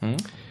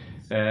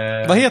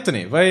det. Vad heter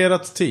ni? Vad är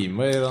ert team?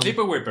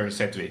 Clipper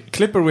Whippers heter vi.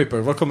 Clipper Whipper,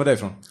 var kommer det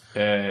ifrån?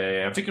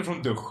 Jag fick det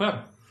från duschen.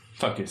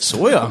 Faktiskt.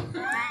 Så ja.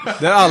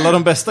 Där alla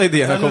de bästa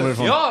idéerna kommer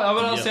ifrån. Ja,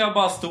 men alltså jag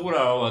bara stod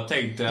där och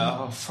tänkte,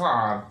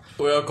 fan.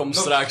 Och jag kom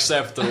strax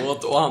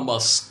efteråt och han bara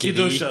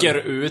skriker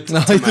ut till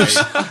mig.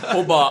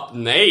 Och bara,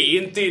 nej,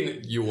 inte in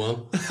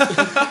Johan.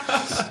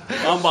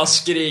 Han bara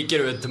skriker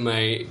ut till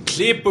mig,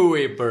 Clipper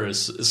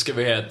Whippers ska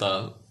vi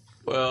heta.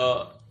 Och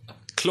jag,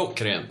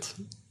 klockrent.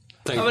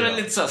 Ja, men det är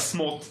lite så här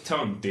smått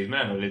töntigt, men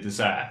ändå lite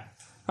så här.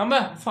 Han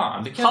bara,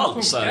 fan, det kan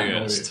inte funka.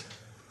 Halvseriöst.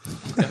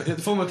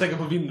 Det får man tänka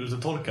på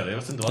vindrutetorkare. Jag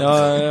vet inte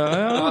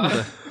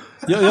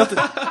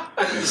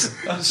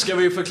vad Ska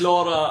vi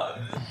förklara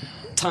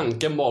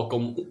tanken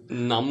bakom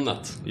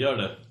namnet? Gör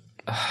det.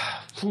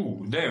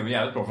 Det är en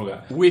jävligt bra fråga.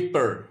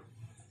 Whipper.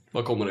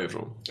 Var kommer det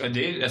ifrån?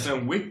 Det är, alltså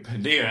en whip.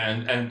 Det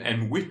är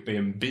en whip är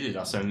en bil,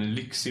 alltså en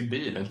lyxig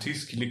bil, en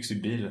tysk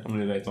lyxig bil, om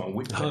du vet vad en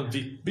whip är. En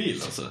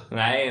VIP-bil alltså?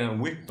 Nej,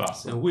 en whip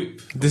alltså. En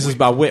whip. This is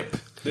my whip.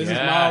 This is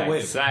my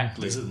whip.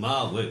 Exactly. This is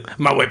my whip.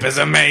 My whip is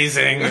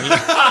amazing.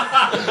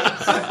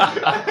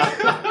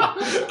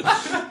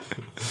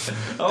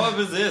 Ja,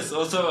 precis.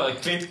 Och så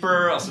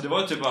Clipper, alltså det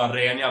var typ bara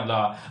ren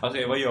jävla,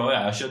 alltså vad gör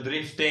jag? Jag kör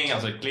drifting,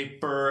 alltså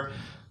Clipper.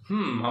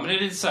 men det är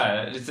lite så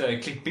här, lite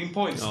clipping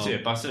points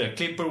typ. Alltså det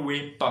clipper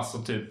whip, alltså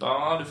typ.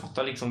 Ja, du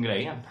fattar liksom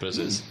grejen.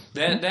 Precis.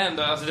 Det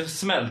ändå, alltså det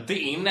smälter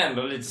in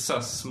ändå lite så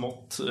här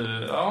smått.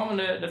 Ja, men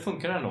det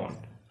funkar ändå.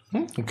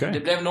 Okay. Det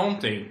blev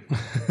någonting.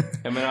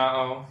 Jag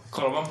menar,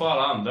 kollar man på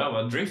alla andra,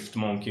 var Drift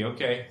Monkey,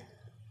 okej.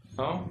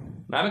 Ja.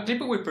 Nej, men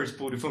Clipper Whippers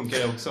borde funka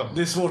det också.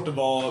 Det är svårt att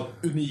vara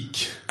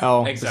unik.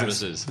 Ja, exakt.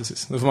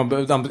 Precis. Då får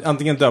man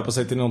antingen döpa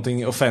sig till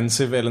någonting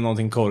offensive eller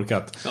någonting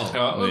korkat.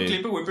 Ja, och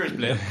Clipper Whippers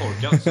blev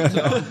korkat.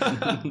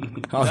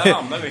 Där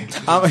hamnar vi.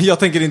 Ja, jag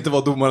tänker inte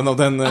vara domaren av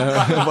den,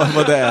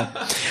 vad det är.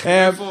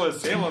 Vi får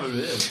se vad det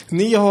blir.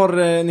 Ni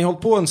har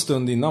hållit på en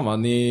stund innan, va?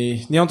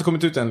 Ni har inte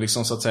kommit ut än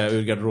liksom, så att säga,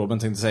 ur garderoben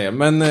tänkte jag säga.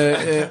 Men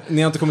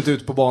ni har inte kommit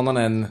ut på banan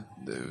än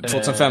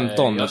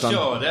 2015. Jag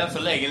körde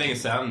för länge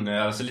sedan.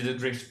 Alltså lite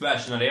Drift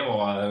Bash när det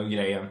var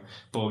grejen.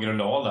 På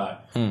Gröndal där.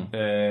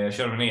 Jag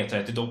körde med en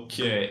E30, dock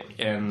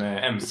en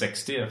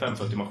M60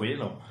 540-maskin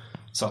då.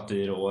 Satt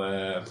i då.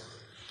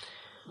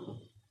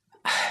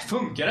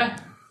 Funkade.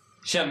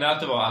 Kände att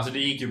det var, alltså det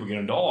gick ju på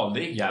Gröndal. Det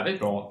gick jävligt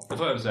bra, det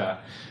får jag säga.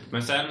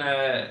 Men sen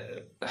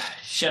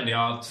kände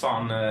jag att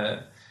fan...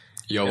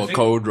 jag var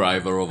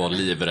co-driver och var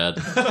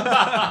livrädd.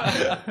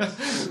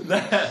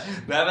 Nej,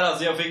 men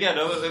alltså jag fick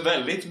ändå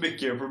väldigt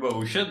mycket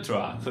promotion tror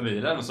jag för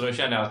bilen. Så då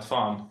kände jag att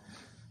fan,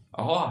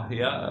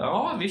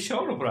 ja, vi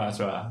kör då på det här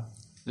tror jag.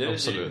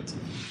 Absolut.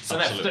 Sen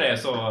efter det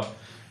så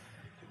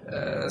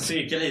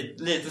gick jag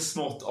lite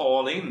smått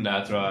all in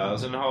där tror jag. Och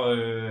sen har jag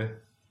ju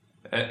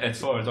ett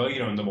företag i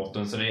grund och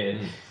botten, så det är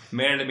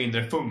mer eller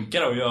mindre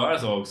funkar att göra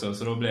så också.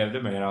 Så då blev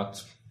det mer att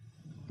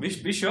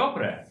vi kör på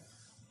det.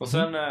 Och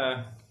sen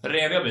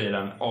rev jag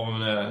bilen av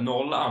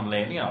 0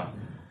 anledningar.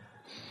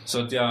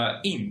 Så att jag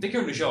inte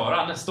kunde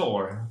köra nästa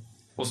år.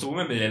 Och stod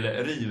med bil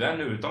riven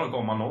utan att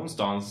komma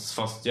någonstans.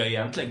 Fast jag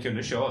egentligen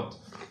kunde kört.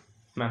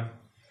 Men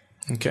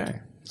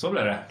okej. Så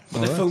blev det.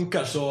 Om det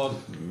funkar så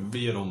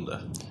vi gör om det.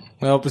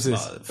 Ja,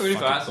 precis.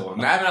 Ungefär så.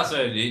 Nej, men alltså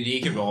det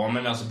gick ju bra.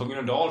 Men alltså på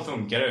Gröndal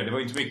funkar det. Det var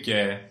ju inte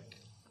mycket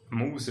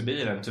mos i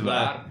bilen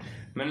tyvärr. Nej.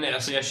 Men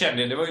alltså jag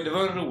kände, det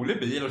var en rolig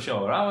bil att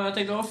köra. Och jag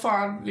tänkte, vad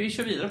fan, vi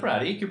kör vidare på det här.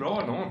 Det gick ju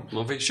bra ändå.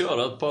 Man fick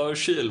köra ett par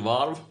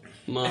kylvarv.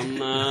 Men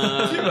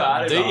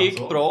det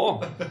gick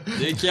bra.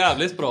 Det gick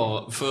jävligt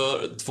bra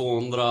för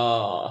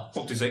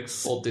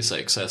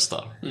 286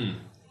 hästar.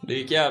 Det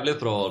gick jävligt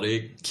bra. Det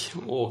gick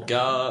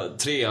åka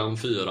 3an,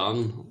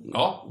 4an.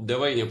 Ja. Det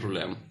var inga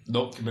problem.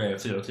 Dock med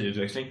 4-10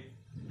 utväxling.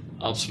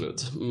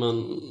 Absolut.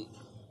 Men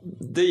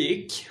det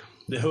gick.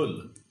 Det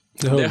höll.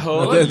 Det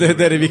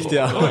är det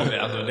viktiga.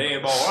 Alltså, det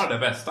är bara det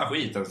bästa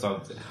skiten. Så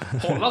att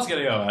hålla ska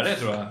det göra, det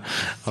tror jag.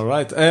 All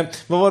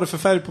right. Vad var det för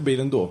färg på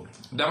bilen då?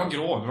 Den var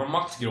grå, det var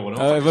mattgrå.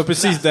 Det var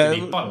precis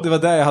det var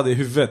det jag hade i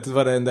huvudet. Det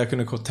var det enda jag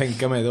kunde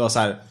tänka mig. Det var så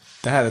här,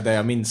 det här är det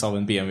jag minns av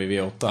en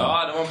BMW V8.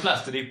 Ja, det var en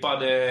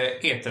plastidippad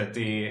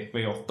E30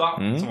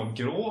 V8 som var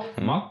grå,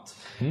 matt.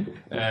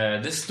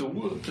 Det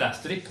stod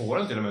plastidipp på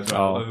den till och med,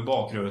 tror jag, över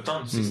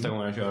bakrutan sista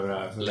gången jag körde det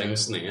här.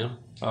 Längst ner.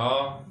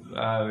 Ja,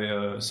 vi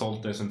har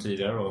sålt det sen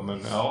tidigare då,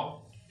 men ja.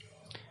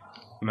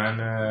 Men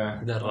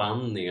det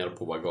rann ner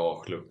på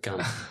bagageluckan.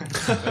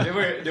 det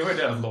var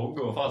deras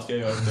logo, vad fan ska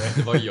jag göra med det?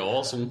 Det var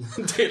jag som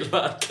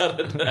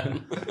tillverkade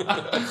den.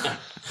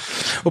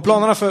 Och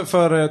planerna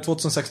för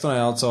 2016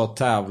 är alltså att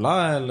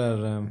tävla,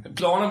 eller?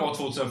 Planen var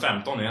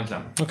 2015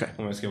 egentligen. Okay.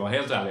 Om vi ska vara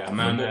helt ärliga.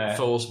 Men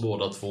för oss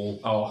båda två.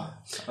 Ja.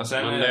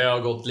 Sen, men det har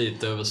gått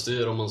lite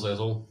överstyr, om man säger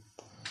så.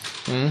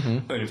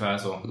 Ungefär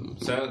så.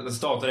 Sen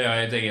startade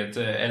jag ett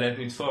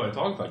nytt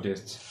företag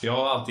faktiskt. Jag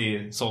har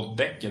alltid sålt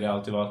däck, det har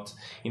alltid varit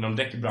inom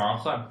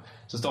däckbranschen.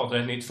 Så startade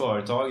jag ett nytt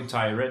företag,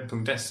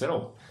 Tyred.se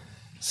då.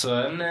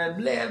 Sen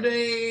blev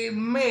det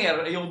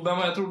mer jobb än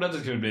vad jag trodde att det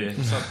skulle bli.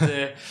 Så att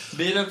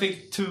bilen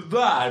fick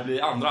tyvärr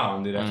bli andra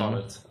hand i det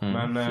fallet.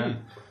 Men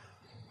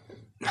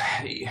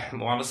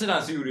å andra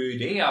sidan så gjorde ju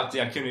det att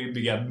jag kunde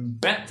bygga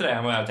bättre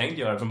än vad jag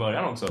tänkte göra från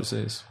början också.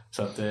 Precis.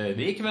 Så att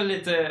det gick väl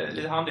lite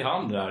hand i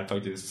hand där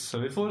faktiskt. Så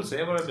vi får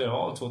se vad det blir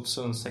av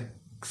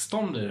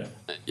 2016 blir det.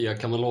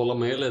 Jag kan väl hålla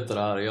med lite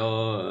där.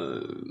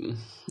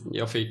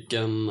 Jag fick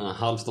en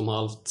halvt om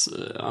halvt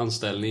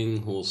anställning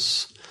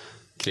hos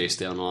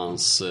Christian och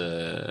hans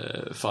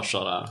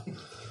farsa där.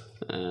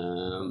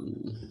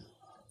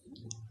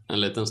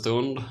 En liten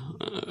stund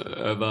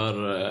över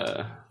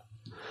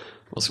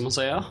vad ska man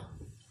säga?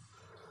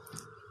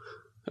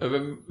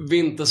 Över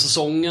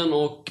vintersäsongen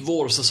och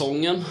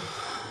vårsäsongen.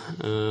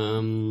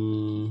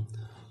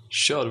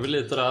 Körde vi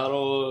lite där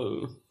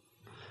och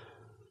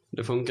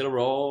det funkade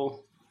bra.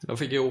 Jag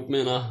fick ihop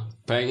mina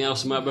pengar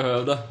som jag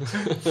behövde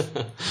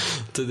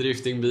till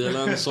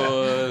driftingbilen,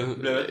 så det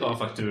blev ett par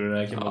fakturor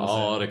där, kan man säga.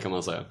 Ja, det kan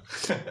man säga.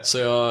 Så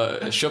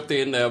jag köpte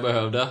in det jag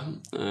behövde.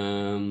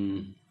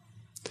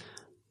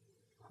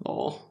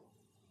 Ja.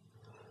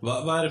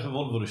 Vad är det för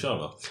Volvo du kör,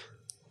 va?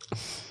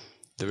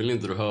 Det vill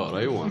inte du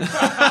höra, Johan.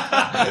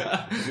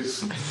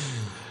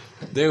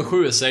 Det är en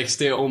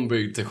 760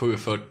 ombyggd till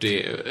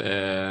 740.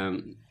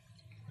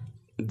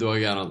 Du har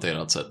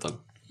garanterat sett den.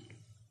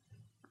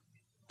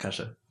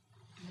 Kanske.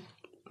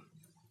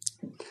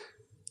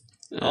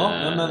 Ja,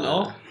 men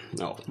ja.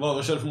 Ja.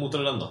 Vad kör du för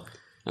motor i den då?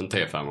 En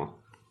T5.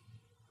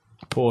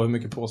 På hur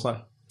mycket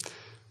påsar?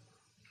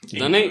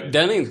 Den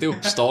är inte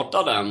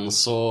uppstartad än,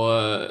 så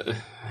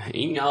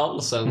inga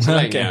alls än så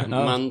länge. Okay,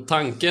 ja. Men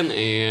tanken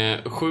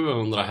är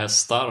 700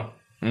 hästar.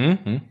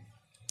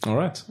 All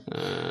right.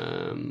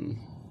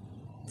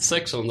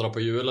 600 på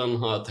hjulen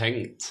har jag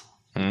tänkt.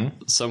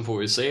 Sen får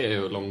vi se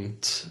hur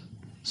långt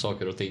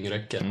saker och ting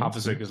räcker. Han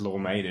försöker slå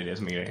mig, det är det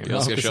som är grejen.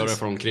 Jag ska köra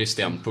från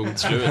Christian, punkt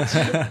slut.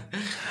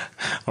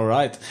 All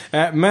right.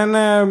 Men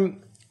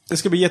det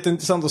ska bli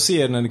jätteintressant att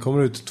se när ni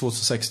kommer ut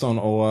 2016,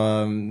 och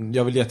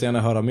jag vill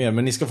jättegärna höra mer.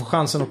 Men ni ska få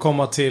chansen att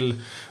komma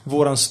till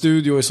våran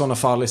studio i sådana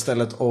fall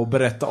istället och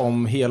berätta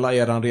om hela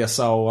eran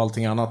resa och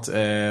allting annat.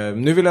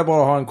 Nu vill jag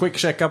bara ha en quick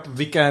check-up.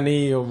 Vilka är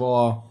ni och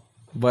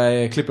vad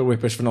är Clipper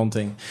Whippers för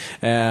någonting?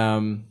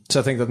 Så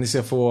jag tänkte att ni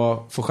ska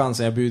få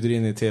chansen. Jag bjuder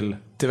in er till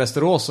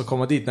Västerås och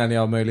komma dit när ni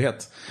har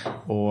möjlighet.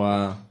 Och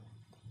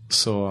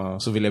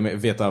så vill jag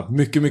veta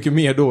mycket, mycket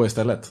mer då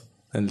istället.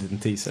 En liten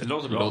teaser.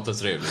 Låter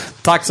trevligt.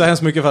 Tack så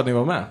hemskt mycket för att ni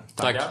var med.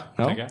 Tack.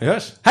 Ja, vi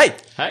hörs. Hej!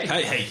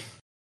 Hej.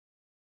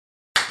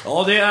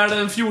 Ja, det är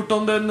den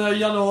 14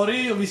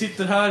 januari och vi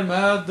sitter här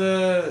med...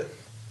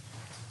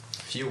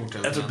 14.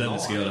 Jag tror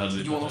Dennis ska göra det här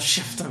lite. Johan, håll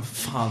käften,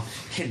 fan.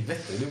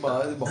 Helvete, du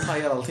bara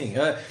pajar allting.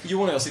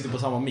 Johan och jag sitter på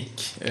samma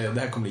mick. Det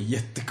här kommer bli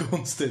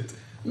jättekonstigt.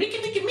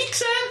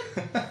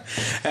 Mixen!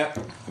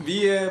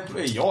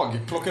 Jag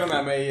plockade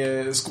med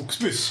mig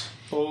skogsbuss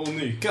och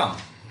Nykan.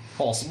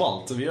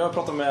 Hasbalt. Vi har inte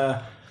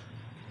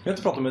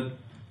pratat med...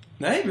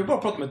 Nej, vi har bara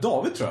pratat med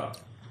David, tror jag.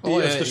 I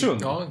Östersund.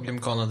 Ja,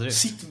 Gymkhana Drift.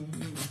 Sitt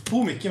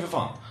på micken för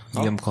fan.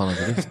 Gymkhana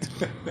Drift.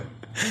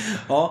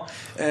 Ja,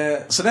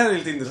 så det här är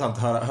lite intressant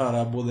att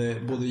höra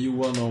både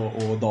Johan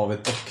och David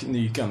och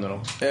Nykan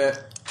då.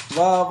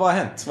 Vad har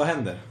hänt? Vad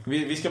händer?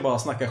 Vi ska bara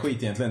snacka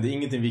skit egentligen. Det är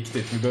ingenting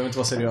viktigt. Vi behöver inte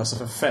vara seriösa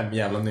för 5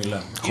 jävla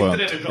nyllen.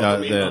 Skönt.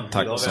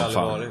 Tack som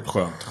fan.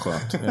 Skönt.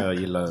 Jag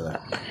gillar det.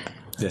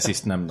 Det är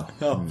sistnämnda.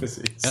 Ja,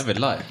 precis. Är vi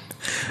live?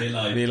 Det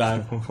är Vi är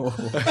live.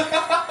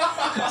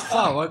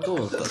 Fan vad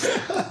coolt alltså.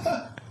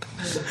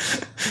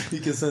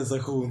 Vilken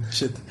sensation.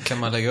 Shit. Kan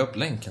man lägga upp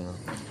länken då?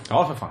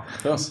 Ja, för fan.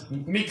 Yes.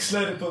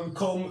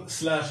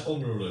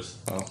 Mixler.com/onrollers.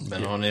 Ja.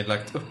 Men har ni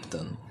lagt upp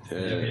den?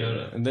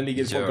 Den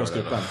ligger i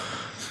podcastgruppen.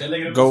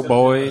 Go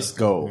boys,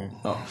 go.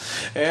 Ja.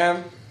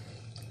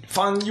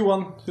 Fan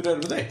Johan, hur är det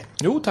med dig?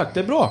 Jo tack, det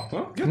är bra.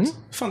 Ja, gött.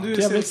 Fan, du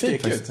ser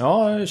stek ut.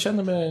 Ja, jag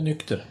känner mig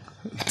nykter.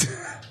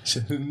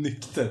 Känner du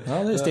nykter?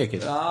 Ja, det är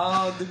stekigt.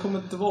 Ja, det kommer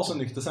inte vara så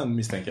nykter sen,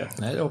 misstänker jag.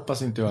 Nej, det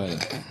hoppas inte jag är.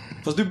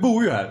 Fast du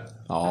bor ju här.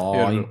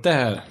 Ja, inte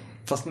här.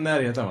 Fast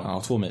närheten, va?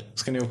 Ja, 2 mil.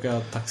 Ska ni åka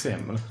taxi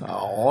hem, eller?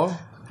 Ja,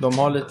 de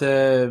har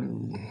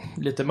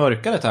lite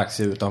mörkare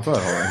taxi utanför har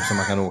de, som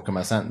man kan åka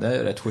med sen. Det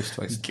är rätt schysst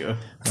faktiskt.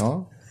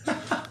 Ja.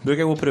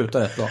 Brukar gå på ruta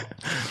rätt bra.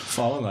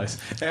 Fan vad nice.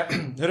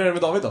 Hur är det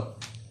med David då?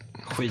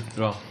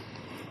 Skitbra.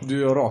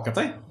 Du har rakat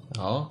dig?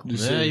 Ja, nu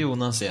är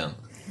Jonas igen.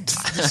 Du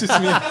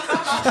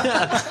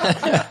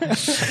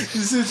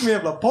ser ut som en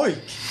jävla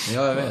pojk.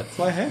 Ja, jag vet.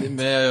 Vad är det?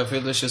 Men jag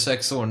fyllde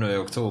 26 år nu i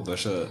oktober,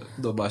 så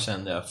då bara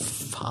kände jag,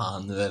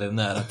 fan, nu är det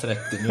nära 30.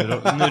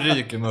 Nu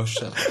ryker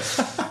mörsen.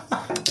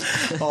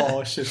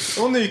 Ja, shit.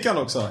 Och Nykan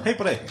också. Hej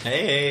på dig.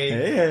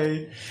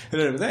 Hej. Hur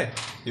är det med dig?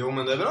 Jo,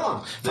 men det är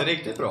bra. Det är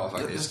riktigt bra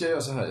faktiskt. Jag ska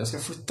göra så här. Jag ska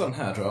flytta den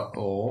här, tror jag.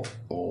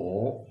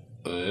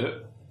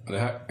 Det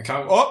här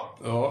kan...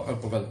 jag är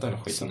på att välta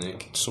den skiten.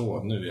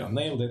 Så, nu är jag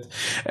nailed it.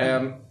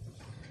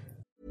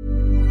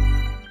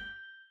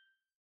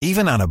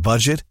 Even on a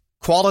budget,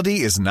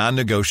 quality is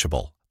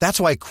non-negotiable. That's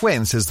why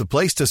Quince is the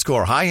place to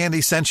score high-end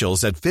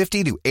essentials at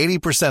 50 to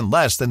 80%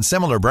 less than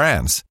similar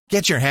brands.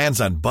 Get your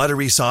hands on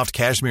buttery soft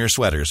cashmere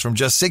sweaters from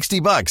just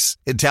 $60,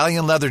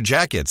 Italian leather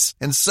jackets,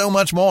 and so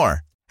much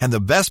more. And the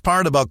best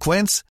part about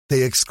Quince,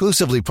 they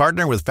exclusively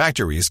partner with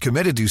factories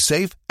committed to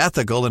safe,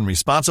 ethical, and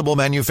responsible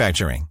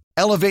manufacturing.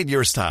 Elevate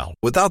your style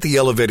without the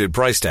elevated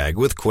price tag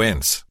with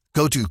Quince.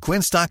 Go to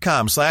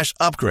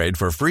quince.com/upgrade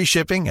for free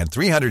shipping and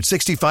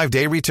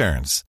 365-day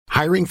returns.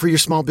 Hiring for your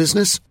small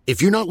business?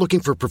 If you're not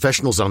looking for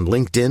professionals on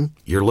LinkedIn,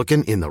 you're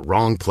looking in the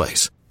wrong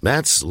place.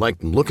 That's like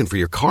looking for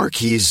your car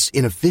keys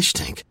in a fish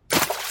tank.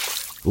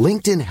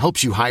 LinkedIn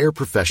helps you hire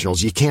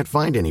professionals you can't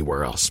find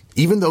anywhere else,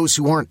 even those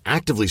who aren't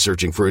actively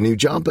searching for a new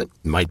job but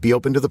might be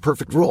open to the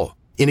perfect role.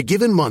 In a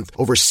given month,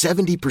 over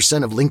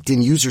 70% of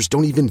LinkedIn users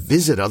don't even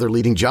visit other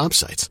leading job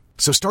sites.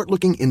 So start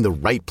looking in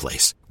the right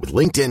place. With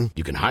LinkedIn,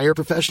 you can hire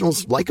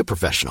professionals like a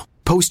professional.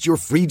 Post your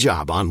free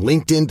job on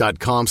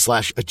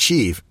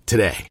linkedin.com/achieve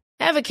today.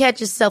 Ever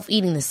catch yourself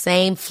eating the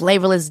same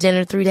flavorless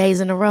dinner 3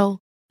 days in a row?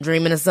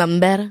 Dreaming of something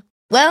better?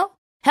 Well,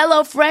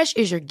 HelloFresh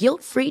is your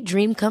guilt-free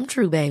dream come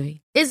true, baby.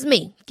 It's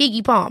me,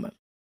 Keke Palmer.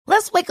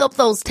 Let's wake up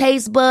those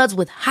taste buds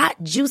with hot,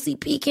 juicy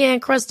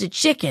pecan-crusted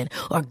chicken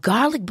or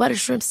garlic butter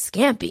shrimp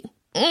scampi.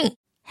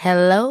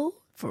 Hello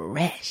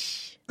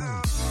Fresh.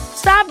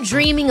 Stop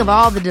dreaming of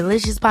all the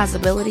delicious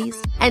possibilities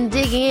and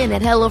dig in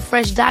at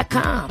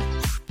HelloFresh.com.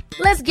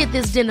 Let's get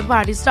this dinner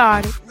party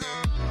started.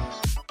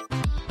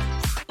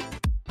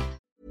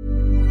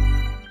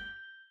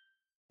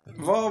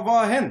 Vad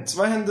har hänt?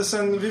 Vad hände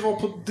sen vi var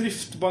på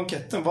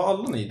driftbanketten? Var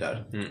alla ni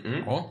där?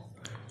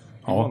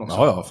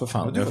 Ja, för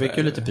fan. Jag fick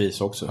ju lite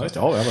pris också. Ja,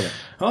 jag var det.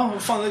 Ja,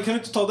 vad fan, kan du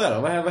inte ta det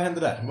då? Vad hände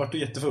där? Vart du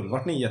jättefull?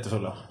 Vart ni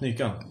jättefulla?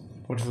 Nykan?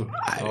 Vart du full?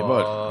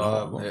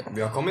 Nej,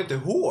 jag kommer inte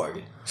ihåg.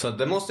 Så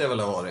det måste jag väl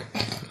ha varit.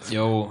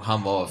 Jo,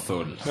 han var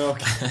full.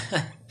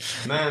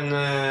 Men...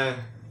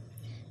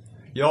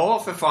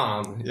 ja, för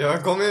fan.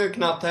 Jag kom ju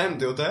knappt hem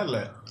till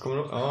hotellet. Kommer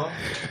du?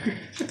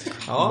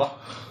 Ja.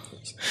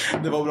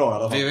 Det var bra i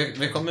alla fall.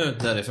 Vi kom ut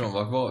därifrån,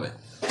 vart var vi?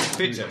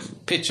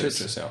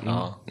 Pitchers,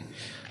 ja.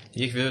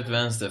 Gick vi ut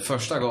vänster,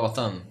 första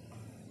gatan.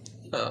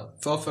 Ja,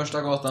 för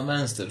första gatan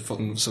vänster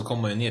så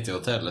kom man ju ner till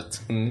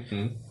hotellet.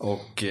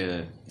 Och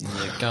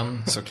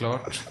Nekan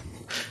såklart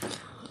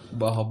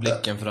bara ha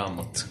blicken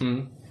framåt.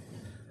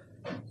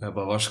 Jag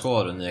bara, var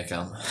ska du,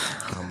 Nekan?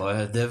 Han bara,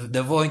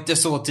 det var inte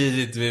så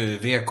tidigt vi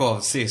vek av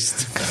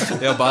sist.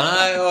 Jag bara,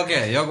 nej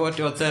okej, jag går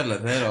till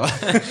hotellet, hej då.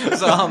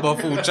 Så han bara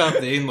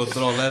fortsatte in mot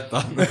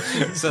Trollhättan.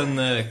 Sen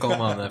kom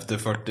han efter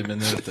 40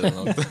 minuter eller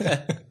något.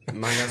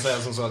 Man kan säga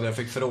som så att jag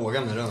fick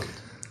frågan runt.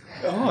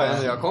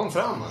 Men jag kom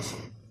fram alltså.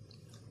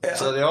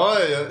 Så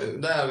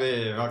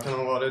jag kan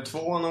ha varit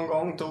 2 någon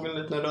gång. Tog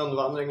en liten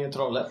rundvandring i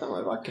Trollhättan, var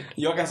ju vackert.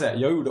 Jag kan säga,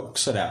 jag gjorde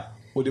också det.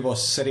 Och det var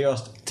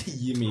seriöst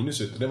 10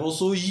 minus ute. Det var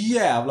så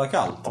jävla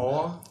kallt.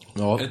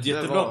 Ja. Ett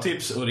jättebra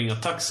tips att ringa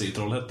taxi i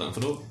Trollhättan.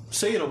 För då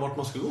säger de vart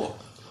man ska gå.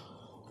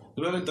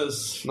 Du behöver inte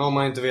ens... Men om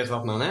man inte vet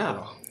vart man är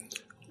då?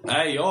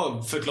 Nej,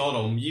 jag förklarade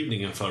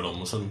omgivningen för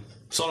dem. Och sen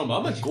sa de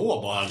bara, men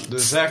gå bara. Du är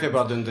säker på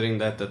att du inte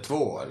ringde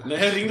 112?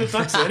 Nej, jag ringde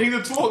taxi. Jag ringde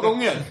 2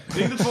 gånger.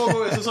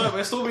 Så sa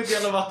jag står vid ett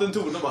jävla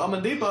vattentorn. Och bara,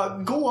 men det är bara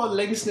gå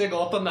längst ner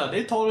gatan där.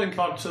 Det tar en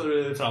kvart så är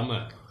du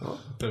framme. Ja,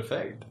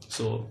 perfekt.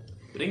 Så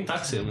ring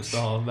taxi om du ska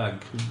ha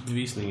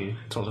vägbevisning i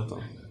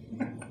Trollhättan.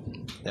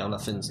 Jävla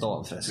fin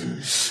stad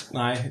förresten.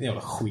 Nej, det är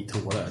jävla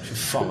skithår där. Fy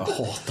fan, vad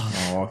hatar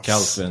han. Ja,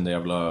 kallt vid den där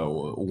jävla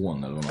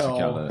ån eller vad man ska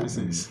kalla det.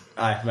 Precis.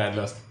 Nej,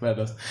 värdelöst.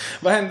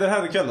 Vad händer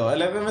här ikväll då?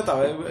 Eller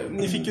vänta,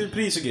 ni fick ju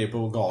pris och grejer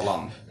på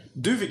galan.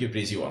 Du fick ju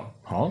pris, Johan.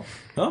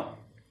 Ja.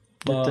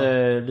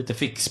 Lite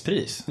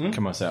fixpris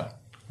kan man säga.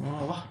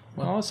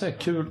 Ja, så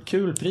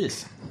kul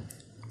pris.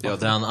 Ja,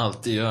 det han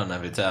alltid gör när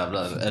vi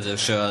tävlar eller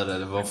kör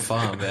eller vad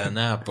fan vi än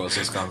är på,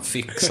 så ska han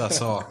fixa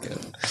saker.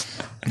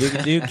 Det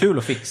är ju kul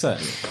att fixa det.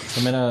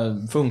 Jag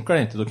menar, funkar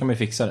det inte, då kan man ju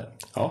fixa det.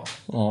 Ja,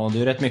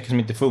 det är rätt mycket som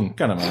inte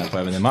funkar när man är på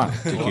evenemang,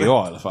 tycker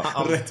jag i alla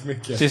fall. Rätt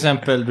mycket. Till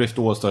exempel Drift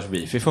All-Stars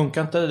Wifi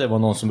funkar inte. Det var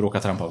någon som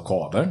råkade trampa av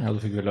kabeln. Ja, då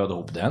fick vi löda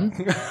ihop den.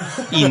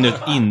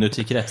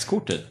 Inuti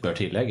kretskortet bör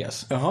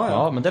tilläggas.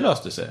 Ja, men det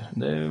löste sig.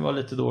 Det var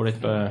lite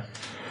dåligt med...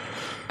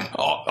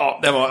 Ja,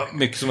 det var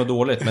mycket som var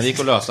dåligt, men det gick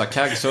att lösa.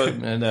 Kag, så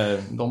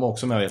de var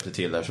också med och hjälpte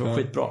till där, så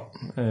skitbra.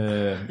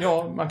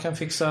 Ja, man kan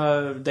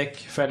fixa däck,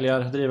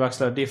 fälgar,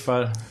 drivaxlar,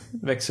 diffar,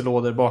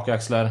 växellådor,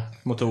 bakaxlar,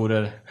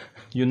 motorer,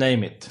 you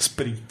name it.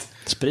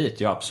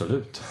 Sprit, ja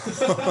absolut.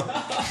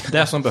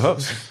 Det som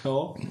behövs.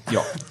 Ja.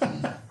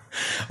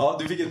 Ja,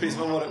 du fick ett pris,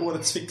 vad var det?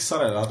 Årets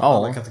fixare?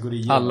 Alla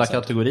kategorier. Alla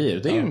kategorier,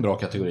 det är ju en bra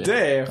kategori.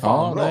 Det är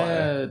fan bra.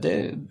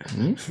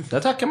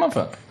 Det tackar man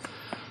för.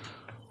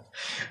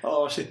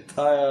 Ja, shit.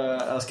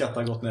 Jag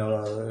skrattar gott när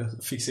jag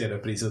fixerade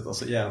priset.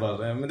 Alltså,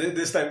 jävlar. Men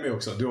det stämmer ju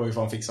också. Du har ju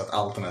fan fixat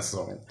allt den här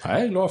säsongen.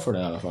 Jag är glad för det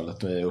i alla fall, att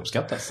det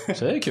uppskattas.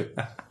 Så det är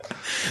kul.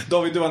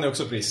 David, du vann ju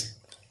också pris.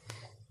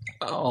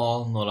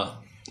 Ja,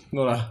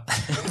 några.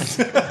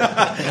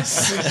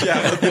 Så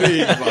jävla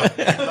dryg, va?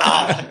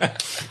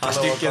 Han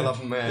kolla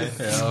på mig.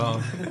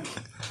 Ja.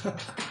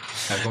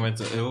 Jag kommer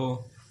inte...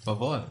 Jo, vad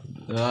var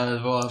det? Det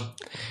var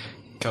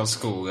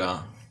Karlskoga.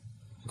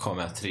 Kom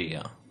jag 3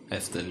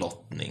 efter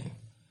lottning.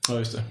 Ja,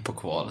 just det. På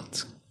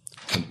kvalet.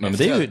 Men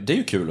det är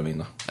ju kul att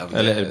vinna.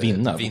 Eller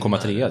vinna. Komma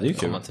 3, det är ju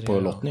kul på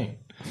lottning.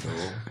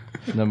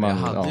 Jag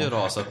hade ju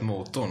rasat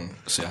motorn,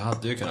 så jag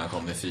hade ju kunnat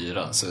komma i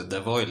 4. Så det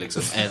var ju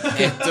liksom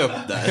ett upp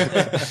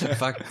där.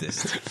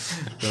 Faktiskt.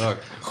 Det var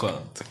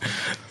skönt.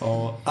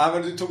 Ja,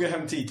 men du tog ju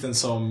hem titeln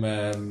som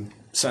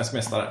svensk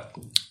mästare.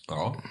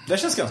 Ja. Det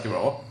känns ganska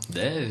bra.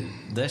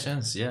 Det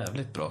känns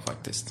jävligt bra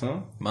faktiskt.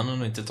 Man har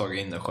nog inte tagit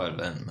in det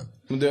själv än.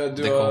 Men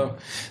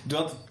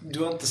du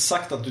har inte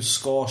sagt att du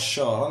ska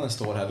köra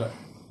nästa år heller.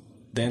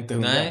 Det är inte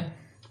 100. Nej.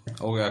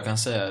 Och jag kan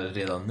säga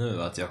redan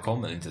nu att jag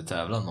kommer inte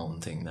tävla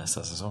någonting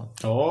nästa säsong.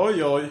 Oj.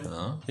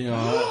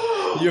 Ja.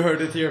 You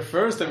heard it here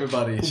first,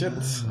 everybody. Shit.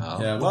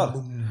 Ja. Jävlar.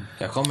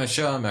 Jag kommer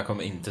köra, men jag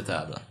kommer inte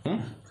tävla.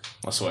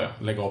 Vad så jag?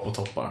 Lägga av på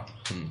toppar.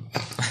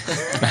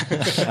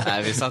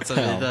 Nej, vi satsar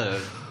vidare.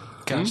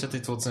 Kanske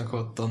till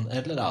 2017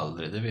 eller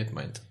aldrig, det vet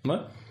man inte. Nej,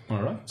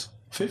 all right.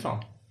 Fy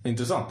fan.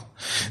 Intressant.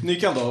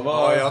 Nykan då?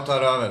 Ja, jag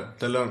tar över.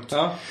 Det är lugnt.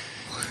 Ja.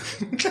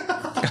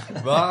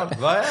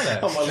 Vad är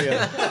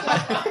det?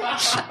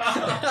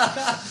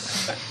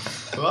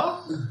 Va?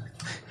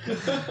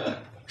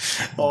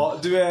 Ja,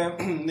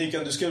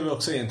 Nykan, du skulle väl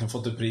också egentligen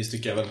fått ett pris,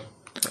 tycker jag väl.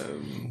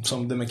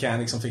 Som The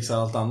Mechanic som fixar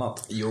allt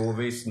annat. Jo,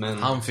 visst,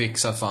 men... Han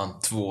fixar fan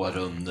 2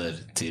 runder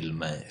till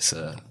mig, så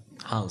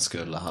han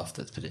skulle ha haft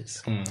ett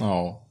pris.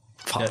 Ja.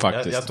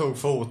 Jag tog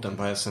foten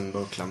på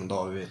SM-bucklan, men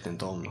David vet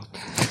inte om något.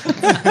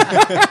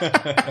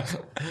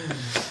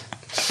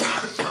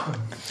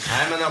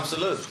 Nej, men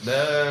absolut.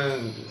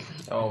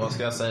 Ja, vad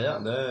ska jag säga?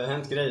 Det har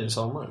hänt grejer i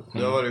sommar.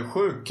 Det har varit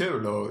sjukt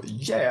kul och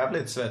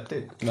jävligt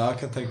svettigt. Ja, jag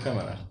kan tänka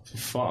mig det. Fy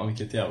fan,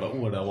 vilket jävla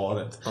år det har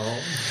varit. Ja.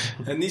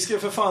 Ni ska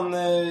för fan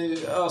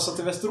ösa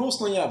till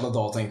Västerås någon jävla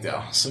dag, tänkte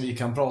jag. Så vi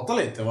kan prata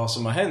lite vad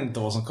som har hänt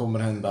och vad som kommer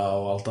hända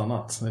och allt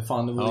annat. Det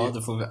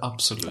det får vi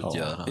absolut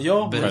göra.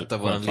 Ja, berätta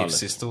vår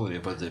livshistoria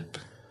på typ...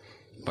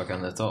 Vad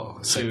kan det ta?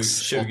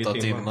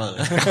 6-8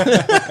 timmar.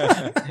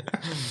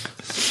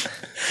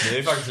 Det är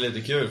ju faktiskt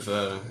lite kul,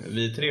 för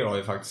vi tre har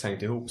ju faktiskt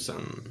hängt ihop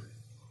sen...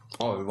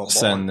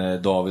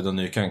 Sen David och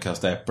Nykan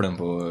kastade äpplen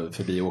på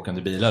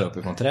förbiåkande bilar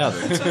uppifrån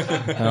trädet.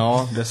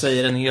 Ja, det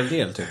säger en hel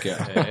del, tycker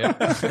jag.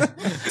 Jag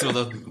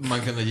trodde att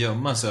man kunde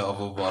gömma sig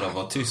av att bara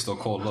vara tyst och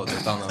kolla åt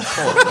ett annat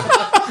håll.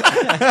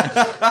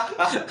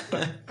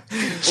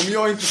 Om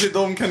jag inte ser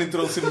dem kan inte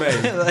de se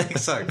mig.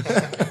 Exakt.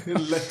 Det är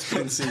en lätt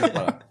princip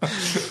bara.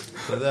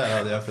 Det där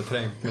hade jag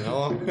förträngt.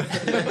 Ja.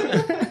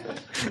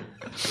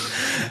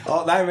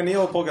 Ja, nej, men ni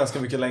har på ganska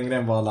mycket längre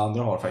än vad alla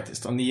andra har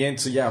faktiskt. Och ni är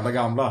inte så jävla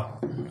gamla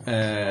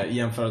i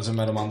jämförelse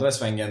med de andra i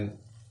svängen.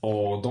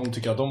 Och de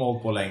tycker att de har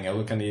hållit på länge. Och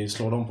då kan ni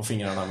slå dem på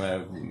fingrarna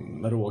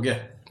med råge.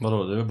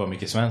 Vadå, det är väl bara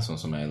Micke Svensson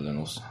som är äldre än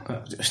oss.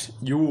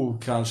 Jo,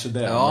 kanske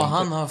det. Ja,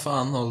 han har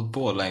fan hållit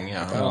på länge.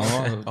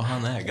 Och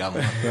han är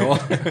gammal. Ja.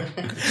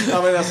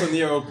 Ja, men alltså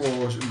ni har hållit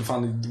på,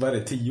 fan, vad är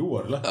det, 10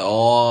 år eller?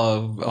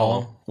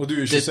 Ja. Och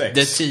du är 26.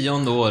 Det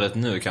 10:e året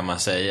nu kan man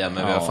säga.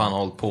 Men vi har fan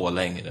hållit på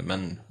längre.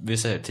 Men vi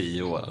säger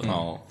 10 år.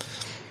 Ja.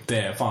 Det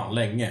är fan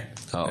länge.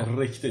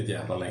 Riktigt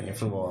jävla länge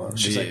för att vara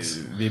 26.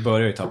 Vi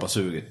börjar ju tappa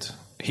suget.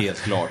 Helt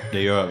klart,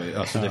 det gör vi.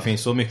 Alltså, det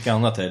finns så mycket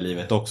annat här i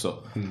livet också.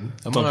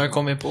 Man har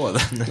kommit på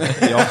den.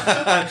 Ja.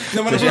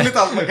 När man har vunnit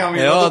allt man kan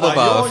vinna. Ja, då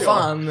bara,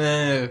 fan.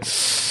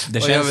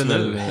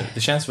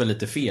 Det känns väl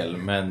lite fel,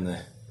 men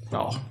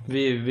ja,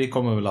 vi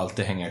kommer väl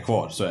alltid hänga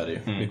kvar, så är det ju.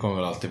 Vi kommer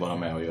väl alltid vara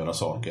med och göra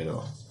saker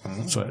och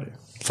så är det ju.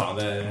 Fan,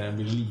 det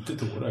blir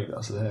lite tårögd.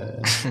 Alltså, det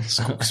är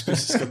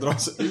skogsbus ska dra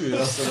sig ur.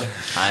 Alltså.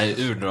 Nej,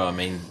 ur drar jag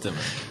mig inte,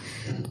 men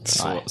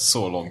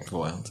så långt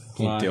går jag inte.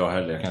 Inte jag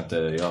heller. Jag kan inte,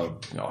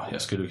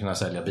 jag skulle kunna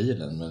sälja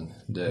bilen, men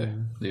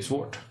det är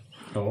svårt.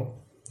 Ja,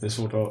 det är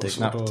svårt att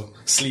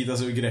slita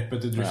sig ur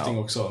greppet i drifting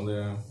också.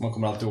 Man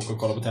kommer alltid åka och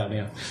kolla på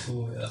tävlingar.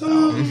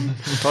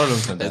 Ta det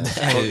lugnt med det.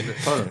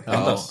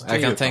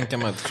 Jag kan tänka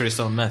mig att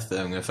crystal meth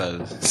är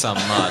ungefär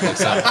samma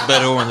liksom,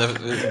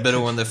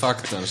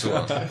 beroendefaktorn. Så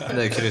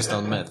det är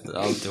crystal meth,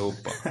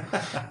 alltihopa.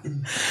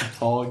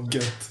 Ja,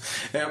 gött.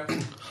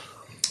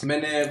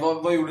 Men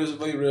vad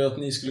gjorde att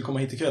ni skulle komma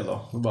hit ikväll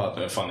då?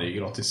 Bara, fan, det är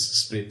gratis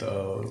sprit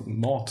och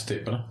mat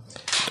typ, eller?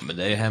 Ja, men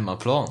det är ju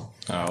hemmaplan.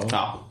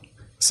 Ja.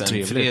 Sen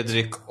trevligt.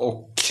 Fredrik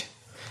och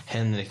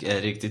Henrik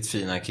är riktigt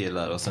fina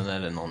killar. Och sen är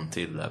det någon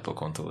till där på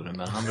kontoret.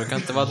 Men han brukar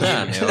inte vara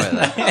där när jag är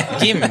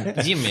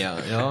där. Jimmy,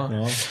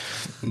 ja.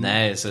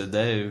 Nej, så det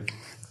är ju...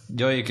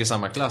 Jag gick i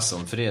samma klass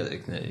som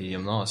Fredrik i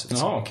gymnasiet.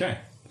 Ja,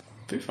 okej.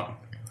 Fy fan.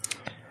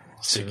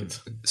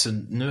 Så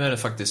nu är det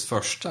faktiskt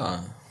första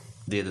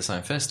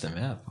D-designfesten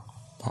vi är på.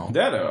 Ja.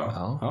 Det är det,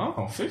 va?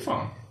 Ja, fy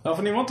fan. Ja,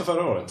 för ni var inte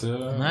förra året.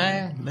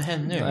 Nej, det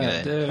hände ju en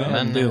grej.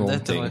 Men det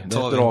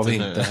drar vi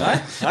inte.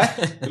 Nej,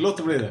 det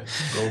låter bli det.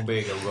 Go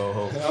big or go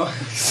home. Ja,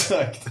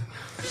 exakt.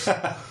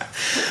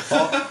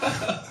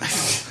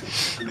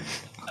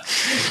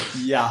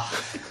 Ja.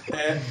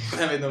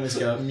 Jag vet inte om vi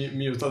ska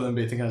muta den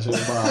biten kanske.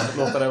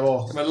 Bara låta det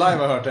vara. Men live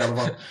har hört det i alla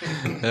fall.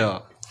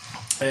 Ja.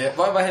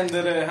 Vad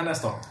händer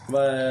härnäst då?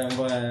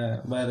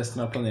 Vad är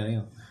resten av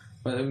planeringen?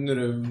 Nu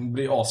det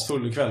blir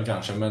asfull ikväll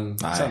kanske, men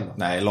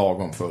nej,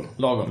 lagom full.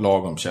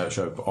 Lagom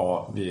kör på.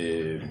 Ja,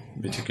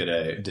 vi tycker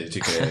det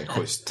är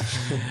schysst.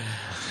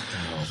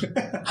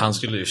 Han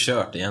skulle ju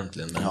kört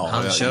egentligen, men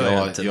han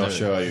jag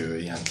kör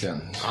ju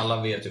egentligen.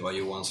 Alla vet ju vad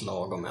Johans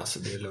lagom är, så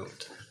det är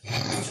lugnt.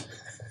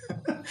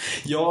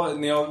 Ja,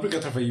 när jag brukar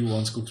träffa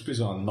Johan Skogsby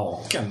så är han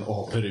naken och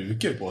har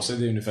peruker på sig.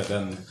 Det är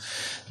ungefär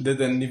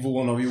den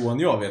nivån av Johan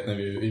jag vet när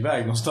vi är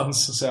iväg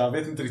någonstans. Så jag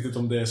vet inte riktigt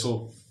om det är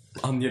så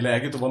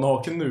angeläget att vara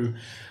naken nu.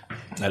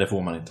 Nej, det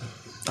får man inte.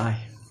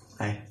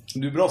 Nej.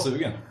 Du är bra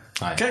sugen.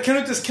 Kan du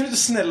inte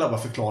snälla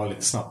bara förklara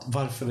lite snabbt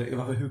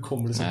hur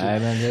kommer det sig? Nej,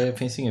 men det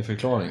finns ingen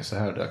förklaring så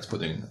här dags på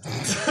dygnet.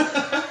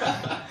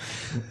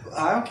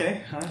 Nej,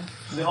 okej.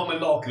 Det har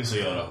med lakrits att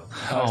göra.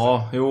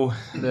 Ja, jo,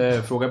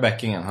 fråga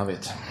Bäckingen, han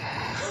vet.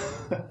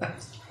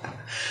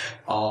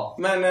 Ja,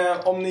 men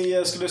om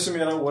ni skulle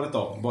summera året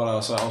då,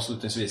 bara så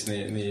avslutningsvis, har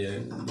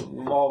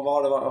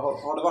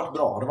det varit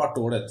bra? Har det varit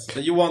dåligt?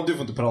 Johan, du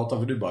får inte prata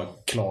för du bara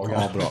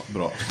klagar. Ja,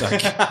 bra.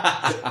 Tack.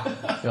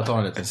 Jag tar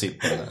en liten sipp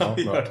på det. Ja,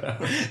 bra.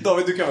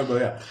 David, du kan väl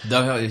börja? Det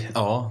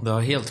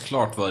har helt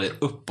klart varit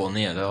upp och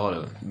ner, det har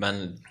det.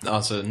 Men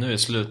alltså nu i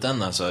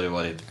slutändan så har det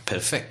varit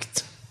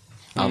perfekt.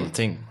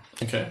 Allting.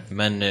 Okay.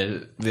 Men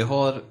vi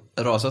har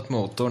rasat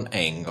motorn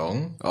en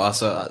gång. Och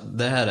alltså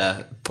det här är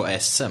på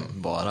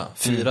SM bara.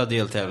 4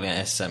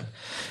 deltävlingar SM.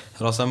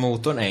 Rasa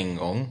motorn en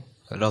gång.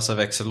 Rasa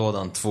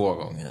växellådan 2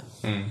 gånger.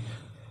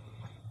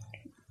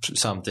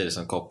 samtidigt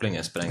som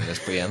kopplingen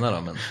sprängdes på ena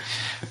då, men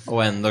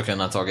och ändå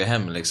kunna tagit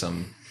hem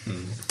liksom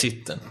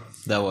titeln.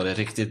 Där var det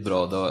riktigt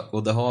bra då,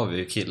 och det har vi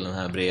ju killen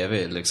här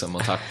bredvid liksom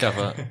att tacka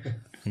för.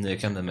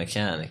 Nykande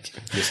Mechanic.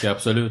 Vi ska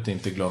absolut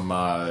inte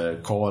glömma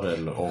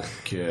Karel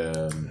och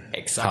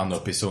han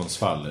uppe i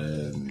Sundsvall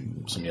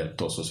som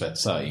hjälpte oss att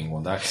svetsa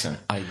ingående axeln.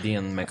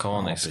 Idén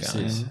Mechanics. Ja,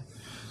 precis.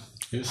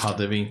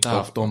 Hade vi inte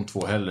haft de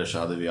två heller så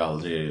hade vi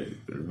aldrig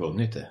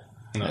vunnit det.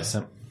 Nej. SM.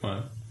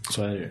 Nej.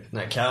 Så är det ju.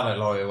 Nej,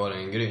 Karel har ju varit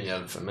en grym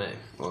hjälp för mig.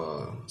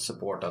 Och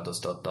supportat och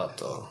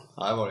stöttat. Och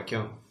det har varit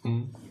kul.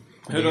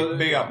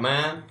 Big up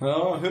man.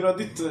 Ja, hur har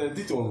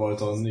ditt år varit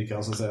då,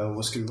 Nykan, så att säga,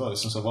 och skruvar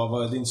liksom, så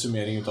vad är din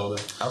summering utav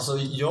det? Alltså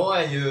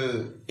jag är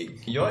ju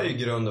i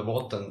grund och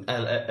botten,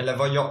 eller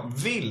vad jag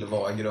vill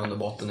vara i grund och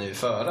botten är ju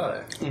förare.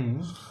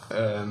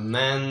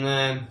 Men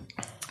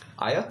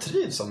jag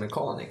trivs som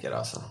mekaniker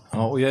alltså.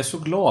 Ja, och jag är så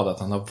glad att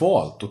han har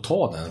valt att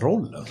ta den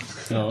rollen.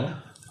 Ja.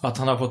 Att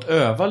han har fått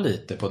öva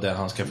lite på det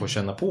han ska få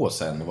känna på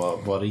sen,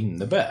 vad det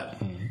innebär.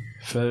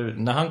 För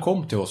när han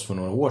kom till oss för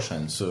några år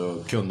sedan så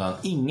kunde han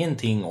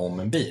ingenting om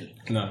en bil.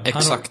 Nej.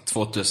 Exakt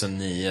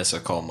 2009 så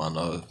kom han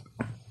och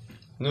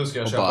nu ska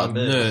jag köpa en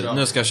bil.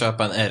 Nu ska jag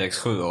köpa en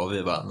RX7 och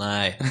vi bara,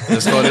 nej,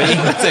 det ska du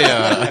inte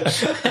göra.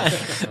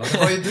 Det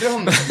var ju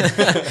drömmen.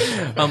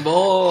 Han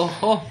bara,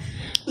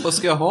 vad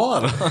ska jag ha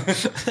då?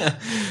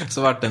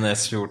 Så vart det en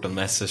S14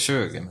 med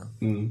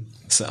SS20.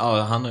 Så,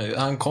 ja,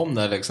 han kom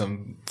där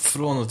liksom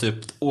från att typ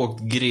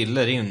åkt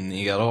griller in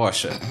i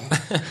garaget.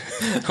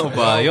 Och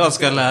bara, jag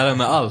ska lära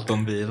mig allt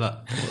om bilar.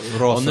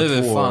 Och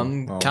nu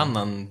kan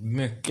han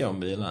mycket om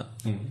bilar.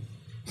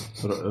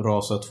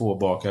 Rasa 2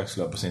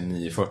 bakaxlar på sin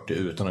 940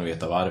 utan att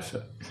veta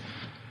varför.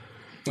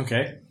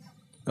 Okej.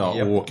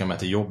 Ja, och åka med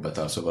till jobbet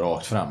alltså var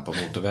rakt fram på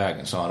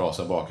motorvägen så han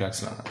rasar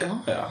bakaxlarna.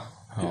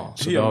 Ja,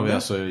 så då har vi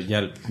alltså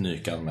hjälpt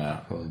Nykan med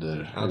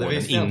under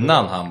åren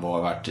innan han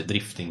varit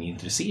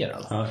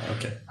driftingintresserad.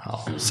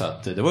 Ja, så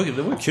att det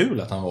var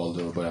kul att han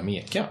valde att börja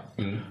meka.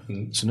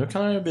 Så nu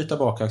kan han ju byta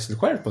bakaxel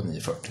själv på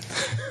 940.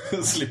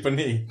 Slipper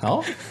ni?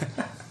 Ja.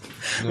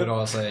 Nu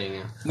rasar jag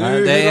ingen.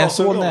 Nej, det är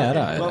så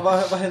nära.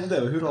 Vad hände?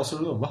 Hur rasar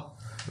du då? Va?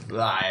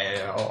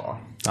 Nej, ja.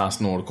 Han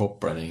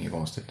snålkopplar, det är inget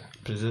konstigt.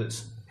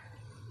 Precis.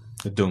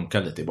 Det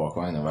dunkar lite i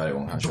bakvagnen varje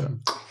gång han kör.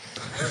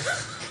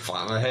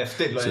 Fan vad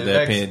häftigt. Så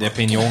det är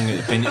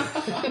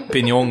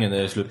pinjongen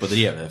är slut på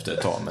drev efter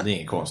ett tag, men det är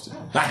inget konstigt.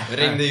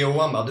 Ringde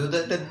Johan bara,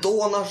 det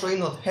dånar så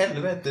inåt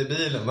helvete i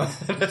bilen. Vad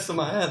är det som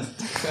har hänt?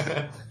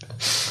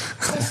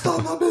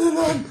 Stanna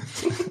bilen!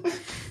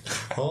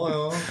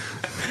 Ja.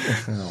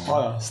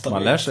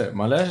 Man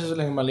lär sig så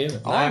länge man lever.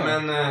 Nej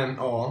men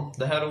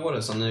det här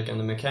året som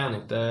Nykande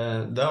Mechanic,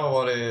 det har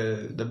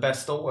varit det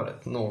bästa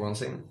året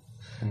någonsin.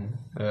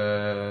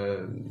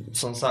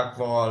 Som sagt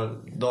var,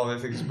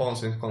 David fick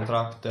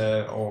sponsringskontrakt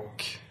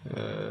och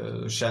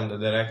kände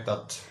direkt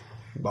att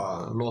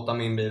bara låta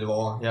min bil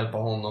vara, hjälpa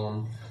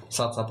honom,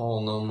 satsa på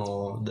honom,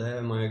 och det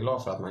är man ju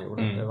glad för att man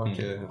gjorde. Det var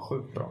ju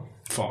sjukt bra.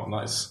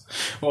 Fan, nice.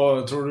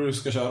 Och tror du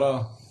ska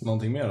köra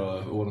någonting mer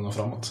då, åren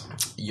framåt?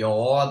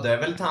 Ja, det är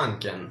väl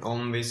tanken.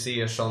 Om vi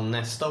ser som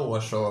nästa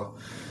år så...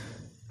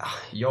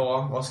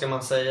 Ja, vad ska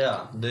man säga?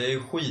 Det är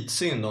ju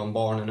skitsynd om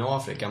barnen i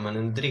Afrika, men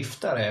en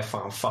driftare är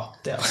fan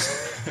fattig alltså.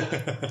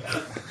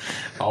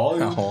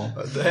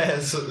 Det är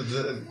så...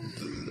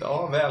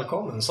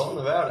 välkommen, sån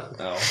är världen.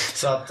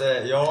 Så att,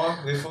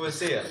 vi får väl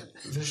se.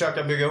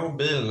 Försöka bygga ihop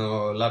bilen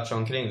och latcha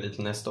omkring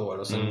lite nästa år.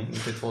 Och sen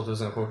till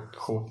 2017.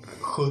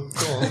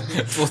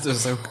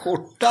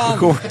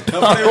 2017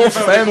 och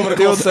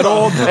 50 och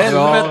dråd.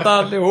 Helvete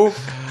allihop.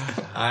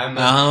 Men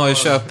han har ju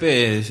köpt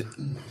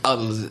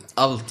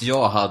allt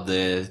jag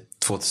hade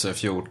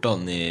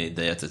 2014 i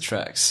Dayata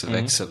Tracks.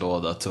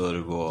 Växellåda,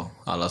 turbo,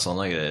 alla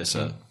sådana grejer. Så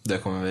det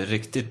kommer bli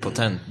riktigt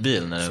potent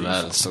bil när det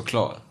väl står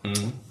klar.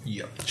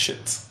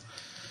 Shit.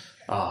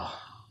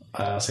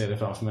 Jag ser det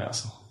framför mig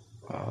alltså.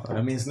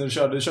 Jag minns när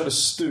du körde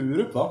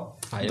Sturup, va?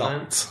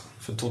 Datt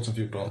för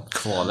 2014.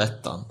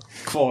 Kvalettan,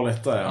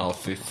 ja.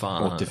 Fy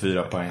fan.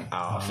 84 poäng.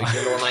 Ja, fick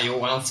ju låna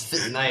Johans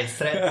fina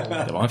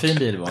S13. Det var en fin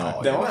bil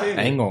bara. Det var fin.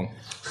 En gång.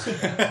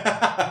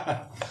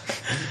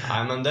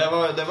 Nej, men det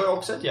var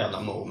också ett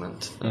jävla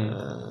moment.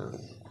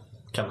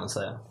 Kan man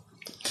säga.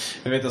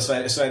 Jag vet att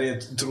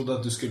Sverige trodde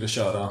att du skulle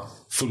köra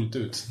fullt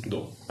ut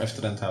då,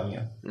 efter den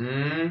tävlingen.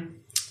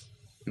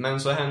 Men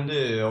så hände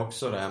ju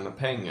också det här med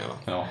pengar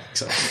då. Ja,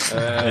 exakt.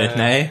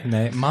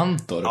 Nej,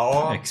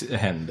 Mantorp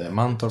hände.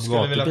 Mantorp skulle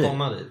gatubil. Vilja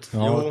komma dit.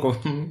 Ja,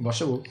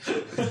 varsågod.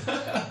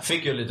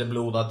 Fick ju lite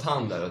blodad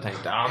tand där och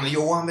tänkte, men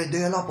Johan, vi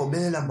delar på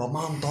bilen på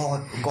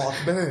Mantorp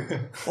gatby.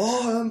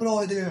 En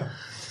bra idé.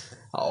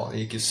 Ja, det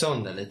gick ju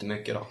sönder lite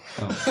mycket då.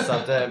 Så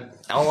att,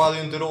 jag hade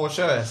ju inte råd att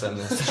köra sen.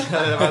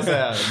 Det var så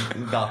här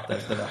datt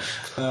efter det.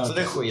 Så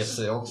det sket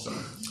sig också.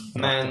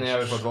 Men jag har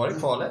ju fått vara i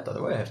kvaletta, det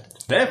var ju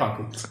häftigt. Det är fan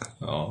coolt.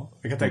 Ja.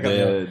 Jag kan tänka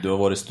du har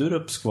varit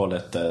Sturups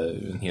kvaletta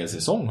en hel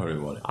säsong har du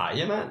varit.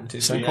 Jajamän.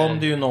 Sen kom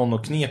det ju någon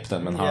och knep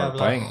den med en halv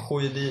poäng. Jävla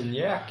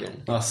skidinjäkeln.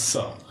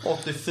 Asså.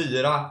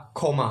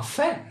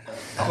 84,5.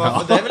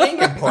 Det är väl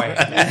ingen poäng?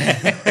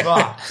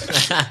 Va?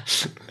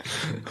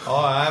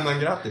 Ja, men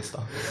grattis då.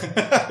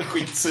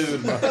 Skitsur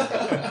bara.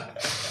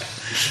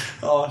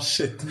 Ja,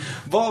 shit.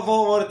 Vad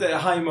har varit det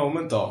high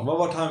moment då? Vad har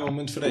varit high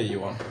moment för dig,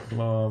 Johan?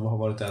 Vad har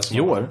varit det som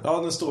i år?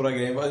 Ja, den stora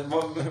grejen.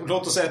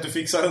 Låt oss säga att du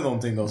fixade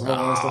någonting då. Som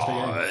var den största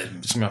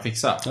grejen. Som jag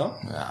fixade? Ja.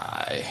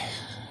 Nej,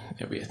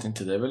 jag vet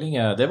inte. Det är väl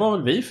inga... Det var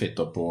väl Wii-Fit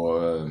då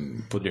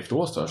på Drift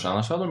All-Stars.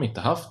 Annars hade de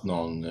inte haft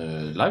någon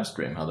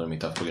livestream. Hade de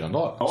inte haft på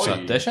Grandal. Så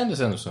att det kändes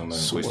ändå som en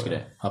schysst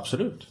grej.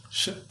 Absolut.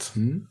 Shit.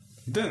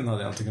 Den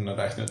hade jag inte kunnat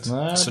räkna ut.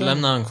 Nej, så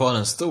lämnar han kvar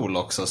en stol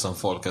också som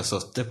folk har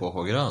suttit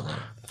på Gröna.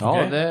 Ja,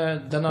 okay.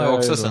 Den har det var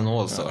också sen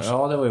All-Stars.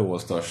 Ja, det var ju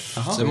All-Stars.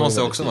 Så det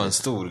måste också vara en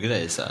stor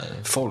grej så här.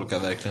 Folk har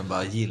verkligen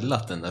bara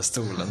gillat den där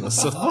stolen och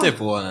suttit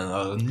på den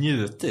och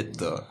njutit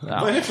då. Ja.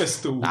 Vad är det för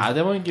stol? Nej,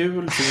 det var en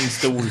gul fin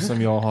stol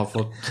som jag har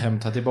fått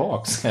hämta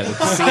tillbaks.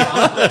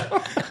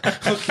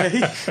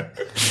 Okej.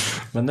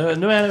 Men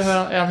nu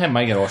är han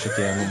hemma i garaget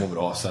igen och mår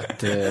bra. Så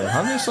att,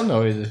 han är så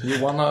nöjd.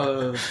 Johan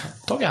har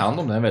tagit hand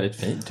om den väldigt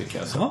fint tycker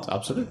jag. Så att,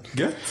 absolut.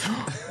 Gött.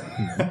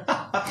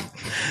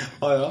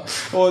 Ja.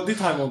 Och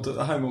ditt high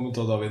moment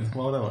då, David?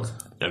 Vad har det varit?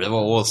 Ja, det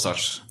var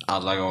All-Stars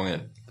alla gånger.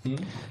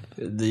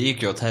 Det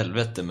gick ju åt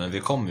helvete, men vi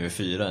kom ju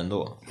 4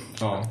 ändå.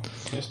 Ja,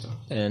 just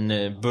det.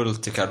 En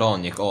bult till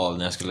kardan gick av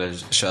när jag skulle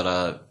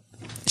köra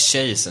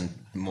Chasen.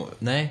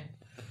 Nej,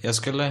 jag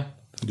skulle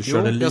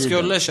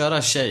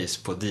köra Chase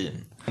på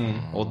Dean.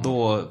 Och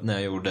då när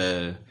jag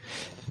gjorde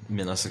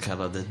mina så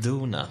kallade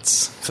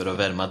donuts för att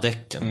värma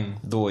däcken,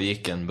 då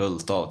gick en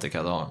bult av till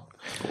kardan.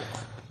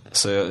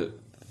 Så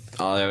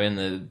jag vet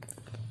inte,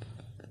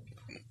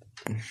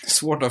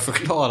 svårt att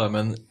förklara,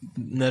 men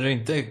när du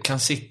inte kan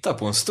sitta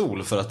på en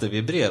stol för att det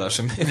vibrerar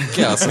så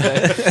mycket, alltså,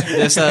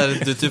 det är så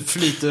här, du typ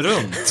flyter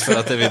runt för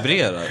att det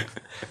vibrerar.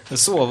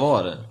 Så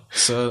var det.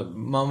 Så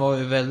man var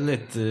ju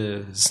väldigt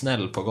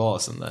snäll på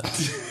gasen där.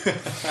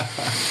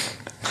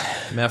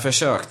 Men jag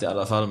försökte i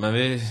alla fall.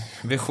 Men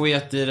vi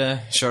sket i det,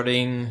 körde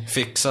in,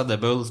 fixade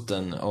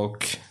bulten.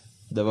 Och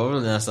det var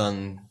väl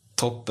nästan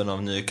toppen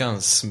av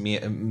Nykans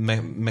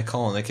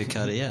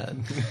mekanikerkarriär.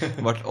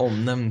 Vart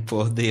omnämnd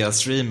på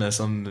DA-streamer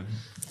som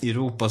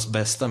Europas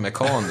bästa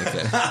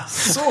mekaniker.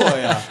 Så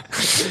ja.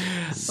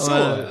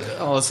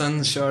 Och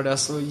sen körde jag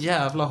så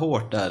jävla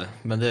hårt där.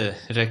 Men det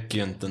räcker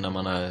ju inte när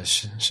man är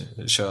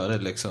kör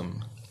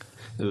liksom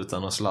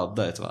utan att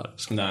sladda ett varv.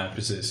 Nej,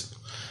 precis.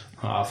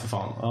 Ja, för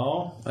fan.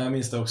 Ja, jag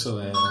minns det också.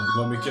 Det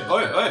var mycket...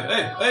 Oj!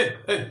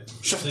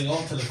 Stäng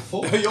av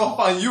telefon. Jag har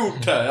fan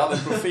gjort det här. Jag hade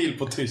en profil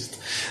på tyst.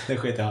 Det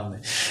sket i hand i.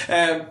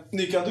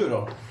 Nykan, du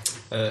då?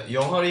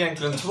 Jag har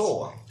egentligen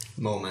 2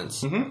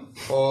 moments.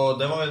 Och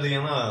det var ju det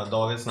ena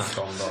David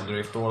snackade om då,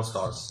 Drift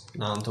All-Stars.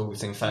 När han tog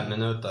sin 5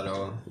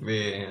 minuter och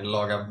vi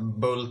lagade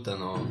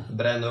bulten och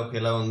brände upp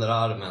hela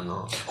underarmen.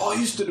 Ja,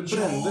 just det, du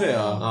brände det,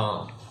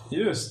 ja.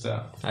 Just det.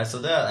 Alltså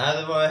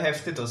det var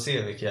häftigt att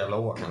se vilka jävla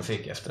år han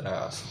fick efter det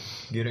här. Alltså.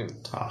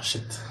 Grymt.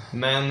 Shit.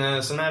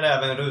 Men sen är det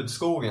även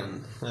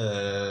Rudskogen.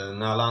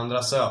 När alla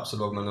andra söp så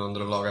låg man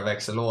under och lagade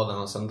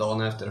växellådan. Och sen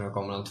dagen efter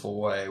kommer han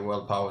 2 i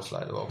World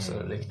Powerslide. Det var också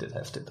riktigt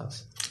häftigt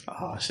alltså.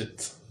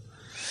 Shit.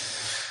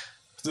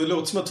 Det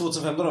låter som att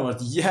 2015 har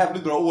varit ett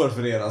jävligt bra år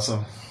för er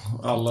alltså.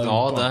 Alla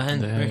ja, det har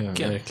hänt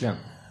mycket. Verkligen.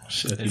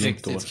 Shit,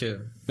 riktigt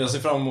kul. Jag ser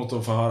fram emot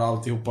att få höra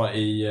alltihopa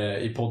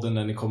i podden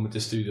när ni kommer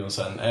till studion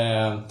sen.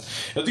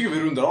 Jag tycker vi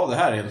rundar av det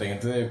här helt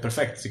enkelt. Det är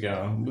perfekt tycker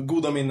jag.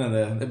 Goda minnen,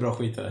 det är bra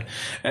skit där.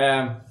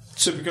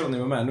 Superkul att ni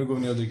var med. Nu går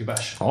vi ner och dricker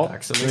bärs. Ja,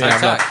 tack så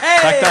mycket. Tack.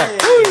 Hey! Tack.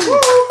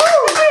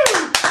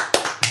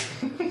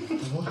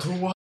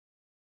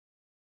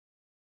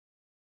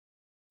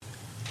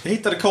 Jag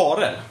hittade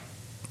Karel.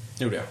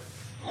 Gjorde jag.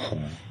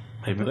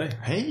 Hej med dig.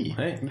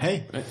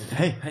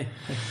 Hej.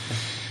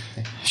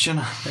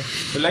 Tjena.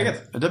 Hur är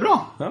läget? Det är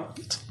bra. Ja.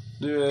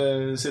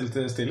 Du ser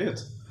lite stilig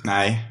ut.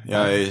 Nej,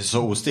 jag är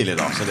så ostilig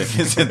idag så det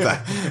finns inte.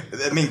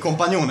 Min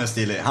kompanjon är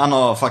stilig. Han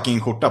har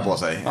fucking skjorta på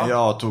sig. Ja.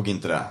 Jag tog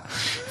inte det.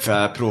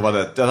 För jag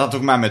provade. Jag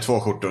tog med mig 2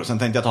 skjortor. Sen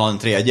tänkte jag ta en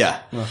 3:e.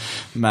 Ja.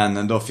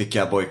 Men då fick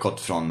jag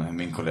bojkott från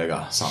min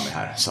kollega Sami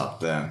här. Så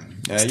att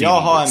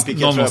jag har en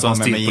pickettröja på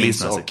mig med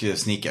jeans och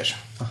sneakers.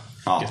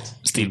 Ja.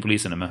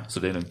 Stilpolisen är med, så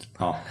det är lugnt.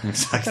 Ja,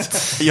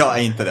 exakt. Jag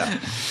är inte det.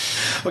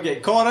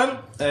 Okej, Karel.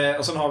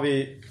 Och sen har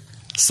vi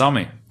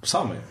Sami.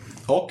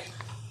 Och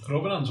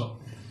Robin Andersson.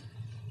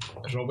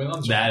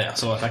 Där ja,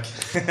 så tack.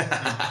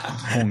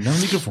 Hångla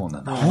med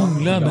mikrofonen.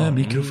 Hångla med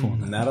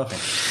mikrofonen. Nära.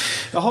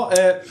 Jaha,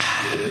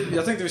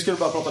 jag tänkte vi skulle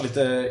bara prata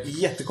lite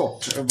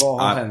jättekort.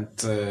 Vad har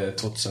hänt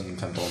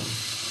 2015?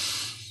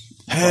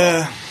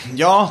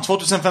 Ja,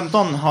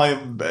 2015 har ju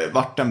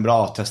varit en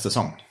bra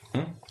testsäsong.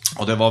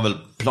 Och det var väl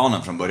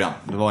planen från början.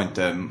 Det var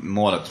inte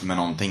målet med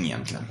någonting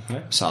egentligen.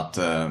 Så att,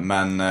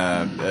 men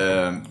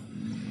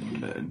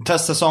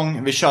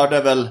testsäsong, vi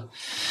körde väl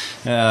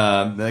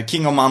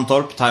King of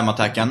Mantorp,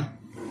 time-attacken.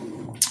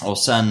 Och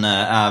sen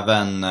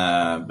även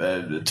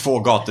 2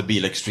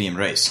 gatebil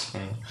Extreme Race.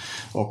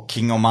 Och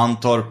King of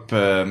Mantorp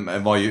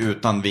var ju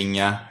utan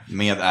vinge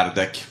med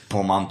R-däck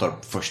på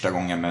Mantorp första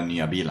gången med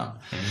nya bilen.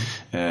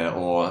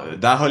 Och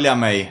där höll jag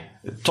mig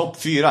topp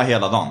 4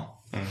 hela dagen.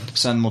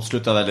 Sen mot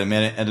slutet av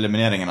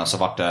elimineringarna så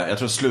var det, jag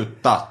tror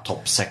sluta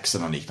topp 6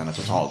 eller liknande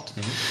totalt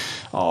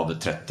av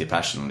 30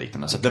 personer och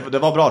liknande. Så det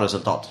var bra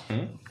resultat.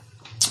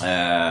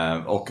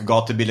 Och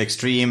Gatubil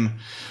Extreme,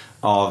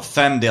 av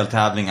 5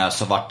 deltävlingar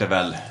så var det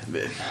väl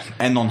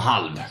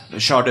 1,5.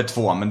 Körde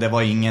 2, men det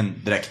var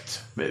ingen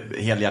direkt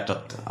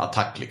helhjärtat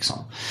attack liksom.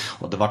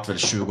 Och det var väl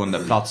 20:e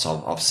plats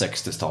av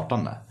 60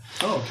 startande.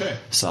 Okay.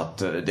 Så att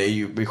det är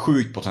ju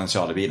sjukt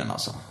potential i bilen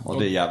alltså. Och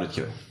det är jävligt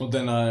kul. Och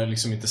den har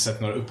liksom inte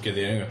sett några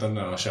uppgraderingar, utan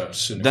den har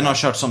körts ungefär. Den har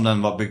körts som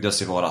den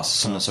byggdes i våras.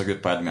 Som den såg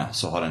ut på Elmia,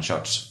 så har den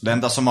körts. Det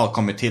enda som har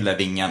kommit till är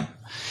vingen.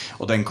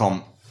 Och den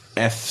kom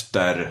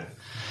efter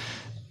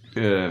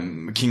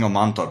King of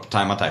Mantorp,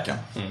 time-attacken.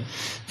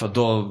 För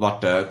då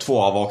var det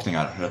 2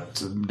 avvakningar,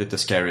 lite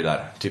scary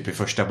där. Typ i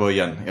första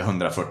böjen i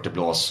 140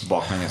 blås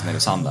baklänges ner i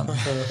sanden.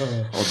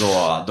 Och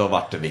då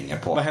var det vinge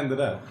på. Vad hände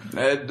där?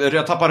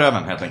 Jag tappade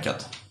röven helt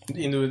enkelt.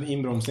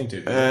 Inbromsning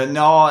typ?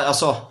 Ja,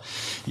 alltså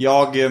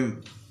jag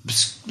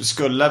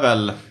skulle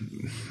väl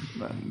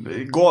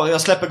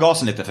jag släpper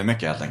gasen lite för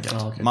mycket helt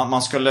enkelt. Okay.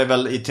 Man skulle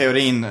väl i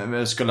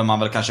teorin skulle man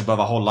väl kanske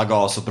behöva hålla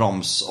gas och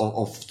broms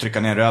och trycka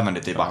ner röven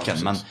lite i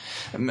backen,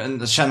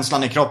 men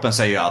känslan i kroppen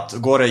säger ju att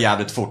går det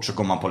jävligt fort så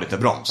går man på lite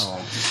broms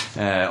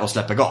och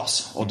släpper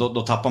gas, och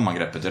då tappar man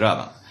greppet i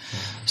röven.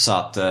 Så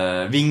att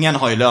vingen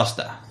har ju löst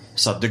det,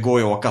 så att det går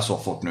ju att åka så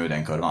fort nu i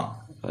den kurvan.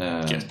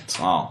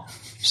 Ja.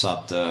 Så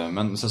att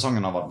men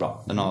säsongen har varit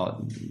bra. Den har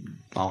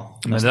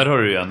men där har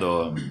du ju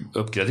ändå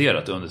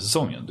uppgraderat under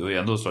säsongen. Du har ju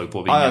ändå slagit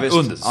på vingen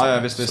under säsongen. Ja,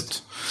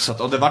 visst. Så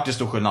att, och det vart ju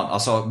stor skillnad.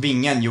 Alltså,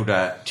 vingen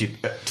gjorde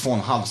typ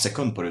 2,5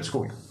 sekund på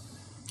Rudskog.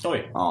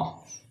 Oj.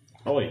 Ja.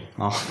 Oj.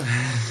 Ja.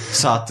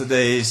 Så att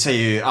det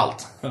säger ju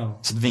allt. Ja.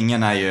 Så att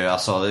vingen är ju,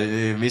 alltså,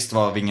 visst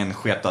var vingen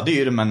sketa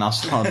dyr, men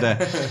alltså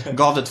det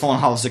gav det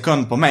 2,5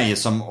 sekund på mig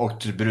som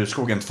åkte till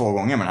Rudskogen 2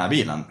 gånger med den här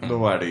bilen.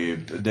 Då är det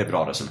ju det är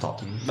bra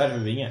resultat. Vad är det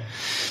för vinge?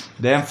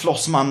 Det är en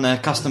Flossman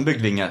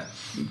custombyggd vinge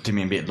till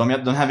min bil.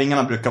 Den här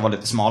vingarna brukar vara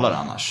lite smalare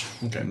annars.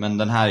 Okay. Men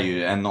den här är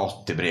ju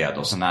 1,80 bred,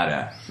 och sen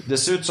är det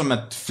ser ut som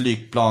ett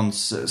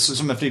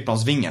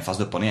flygplansvinge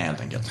fast upp och ner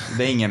helt enkelt.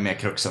 Det är ingen mer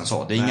krux än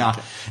så. Det är inga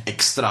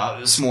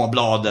extra små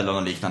blad eller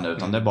något liknande,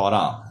 utan det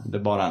är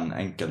bara en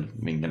enkel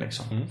vinge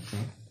liksom.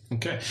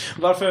 Okej.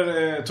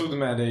 Varför tog du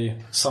med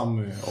dig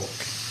Samu och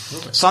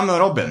Robin? Samu och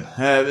Robin.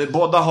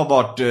 Båda har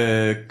varit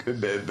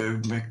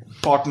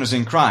partners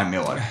in crime i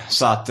år.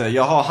 Så att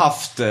jag har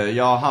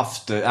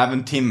haft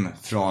även Tim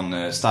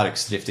från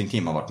Starks drifting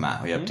team har varit med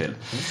och hjälpt till.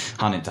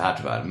 Han är inte här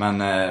tyvärr,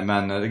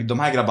 men de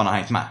här grabbarna har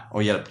hängt med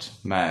och hjälpt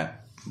med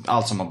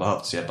allt som har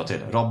behövts hjälpa till.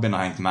 Robin har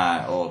hängt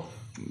med och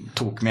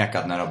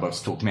tokmekat när det har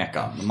behövts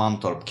tokmeka.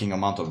 King of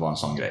Mantorp var en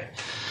sån grej.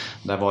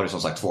 Där var det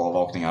som sagt 2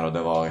 avvakningar och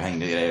det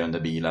hängde grejer under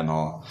bilen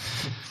och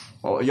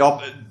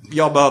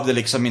jag behövde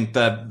liksom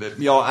inte,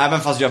 även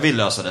fast jag vill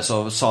lösa det,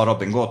 så sa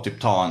Robin, gå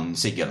typ ta en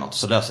cigg eller något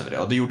så löser vi det,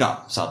 och det gjorde han.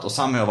 Så att, och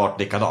Sammy har varit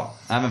likadan.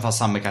 Även fast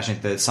Sammy kanske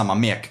inte är samma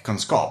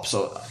mekkunskap,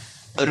 så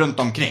runt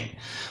omkring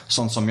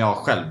sånt som jag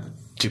själv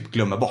typ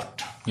glömmer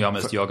bort. Jag har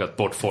mest jagat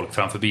bort folk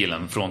framför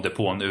bilen från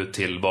depån ut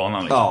till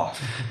banan liksom.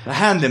 Ja,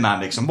 handyman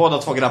liksom, båda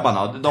 2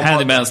 grabbarna.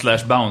 Handyman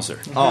 / bouncer.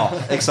 Ja,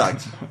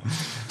 exakt.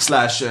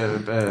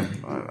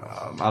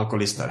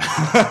 Alkoholister.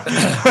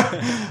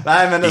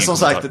 Nej, men det, som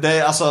sagt,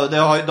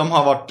 de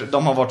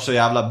har varit så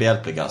jävla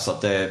behjälpliga, så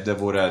att det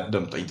vore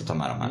dumt att inte ta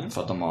med dem här.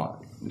 För att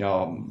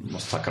jag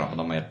måste tacka dem för att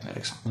de har hjälpt mig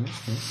liksom.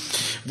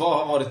 Vad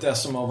har varit det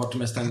som har varit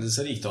mest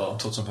händelserikt av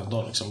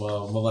 2015 liksom?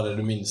 Vad var det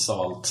du minns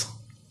av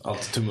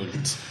allt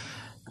tumult?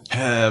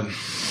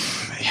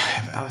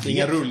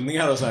 Inga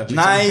rullningar och så här, liksom.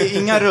 Nej,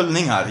 inga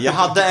rullningar. Jag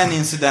hade en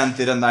incident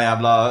i den där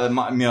jävla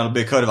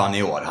Mjölbykurvan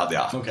i år hade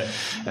jag. Okay.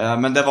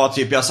 Men det var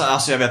typ,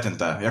 jag vet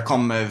inte. Jag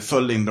kom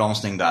full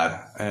inbromsning där.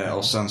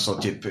 Och sen så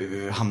typ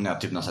hamnade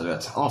jag typ nästan, du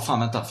vet. Fan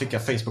vänta, fick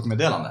jag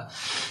Facebook-meddelande.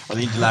 Och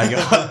det är inte läge.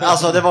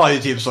 Alltså det var ju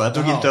typ så. Jag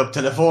tog inte upp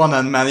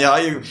telefonen, men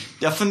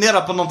jag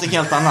funderade på någonting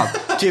helt annat.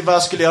 Typ vad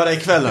jag skulle göra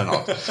ikväll eller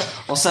något.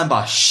 Och sen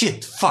bara,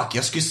 fuck,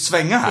 jag skulle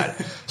svänga här.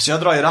 Så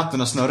jag drar i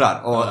ratten och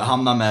snurrar och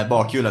hamnar med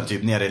bakhjulen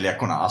typ nere i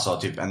lekorna. Alltså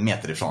typ 1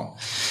 meter ifrån.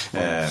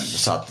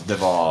 Så att det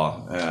var,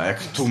 jag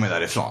tog mig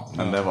därifrån.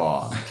 Men det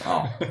var,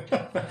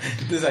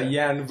 Det är så här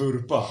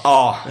järnvurpa.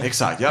 Ja,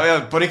 exakt.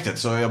 Jag på riktigt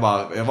så jag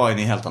var i en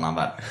helt annan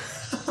värld.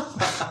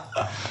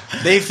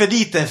 Det är för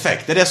lite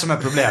effekt, det är det som är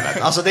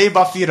problemet. Alltså det är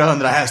bara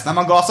 400 häst. När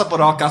man gasar på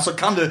rakan så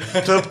kan du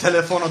ta upp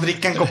telefon och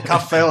dricka en kopp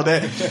kaffe. Och det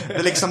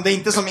är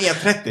inte som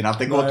E30 att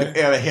det går typ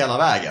över hela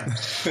vägen.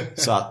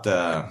 Så att,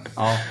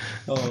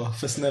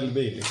 för snäll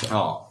bil liksom.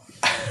 Ja.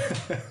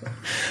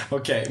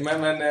 Okej,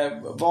 men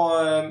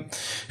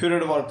hur har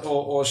det varit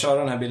att köra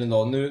den här bilen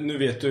då? Nu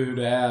vet du hur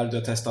det är, du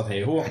har testat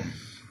hej och hå.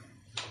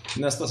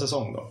 Nästa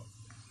säsong då?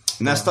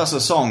 Nästa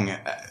säsong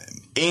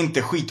är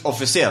inte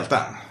skitofficiellt än.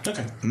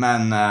 Okay.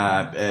 Men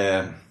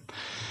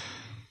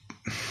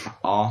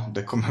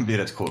det kommer bli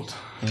rätt coolt.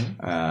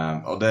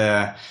 Och det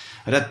är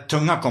rätt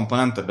tunga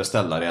komponenter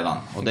beställda redan.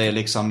 Och det är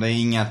liksom, det är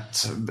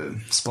inget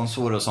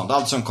sponsorer och sånt.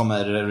 Allt som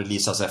kommer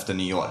releasas efter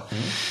nyår.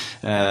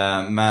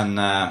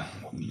 Men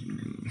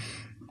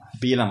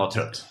bilen var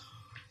trött.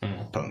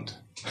 Punkt.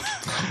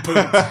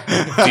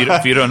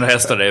 400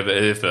 hästar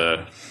är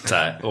för så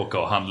här, åka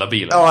och handla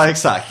bilen. Ja,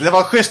 exakt. Det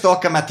var schysst att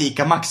åka med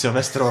Tika Maxi och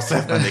Västerås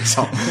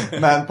liksom.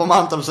 Men på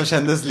Mantorp så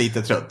kändes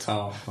lite trött.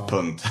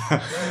 Punkt.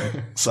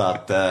 Så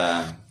att,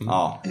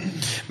 ja.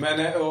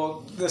 Men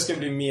och det ska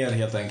bli mer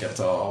helt enkelt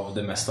av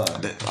det mesta.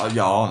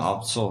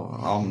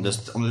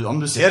 Om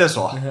du ser det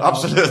så.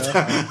 Absolut.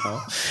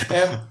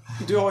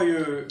 Du har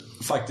ju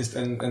faktiskt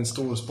en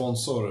stor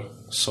sponsor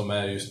som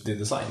är just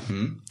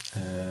D-Design.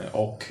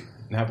 Och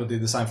här på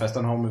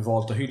D-Designfesten har de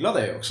valt att hylla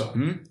dig också.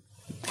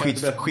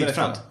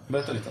 Skitfränt.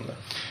 Berätta lite om det.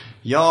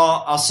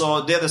 Ja, alltså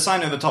D-Design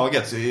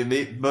överhuvudtaget.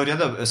 Vi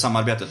började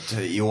samarbetet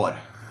i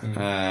år.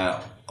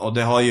 Och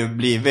det har ju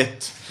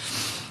blivit...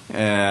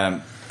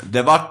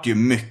 det vart ju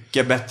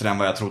mycket bättre än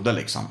vad jag trodde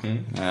liksom.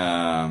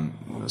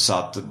 Så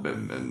att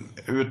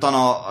utan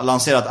att ha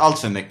lanserat allt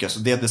för mycket så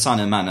D-Design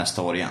är med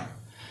nästa år igen.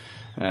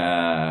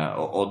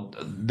 Och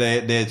det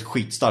är ett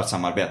skitstarkt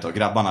samarbete och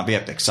grabbarna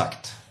vet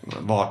exakt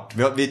vart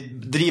vi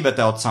drivet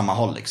är åt samma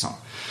håll liksom.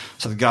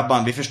 Så att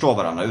grabbarna, vi förstår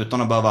varandra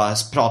utan att behöva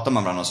prata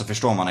med varandra, så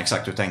förstår man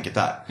exakt hur tänket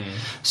är.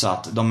 Så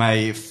att de är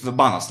ju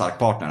förbannat stark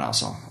partner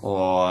alltså.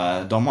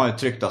 Och de har ju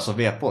tryckt alltså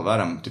vepor, vad är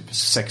de? Typ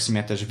 6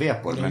 meters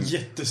vepor. De är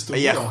jättestora.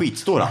 De är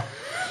skitstora.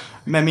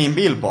 Med min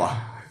bil på.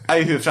 Är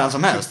ju hur fränt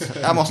som helst.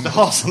 Jag måste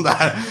ha sån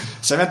där.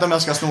 Så jag vet inte om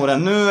jag ska snora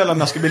den nu eller om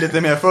jag ska bli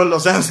lite mer full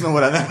och sen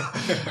snora den.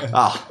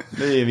 Ja,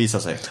 det visar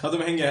sig. Ja,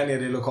 de hänger här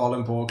nere i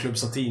lokalen på Club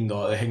Satin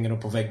då. Det hänger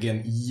upp på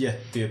väggen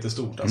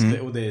jättestort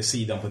alltså. Och det är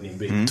sidan på din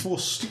bil. 2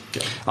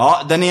 stycken.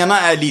 Ja, den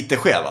ena är lite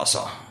skev alltså.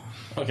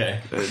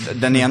 Okej.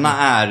 Den ena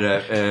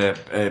är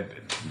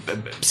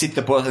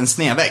sitter på en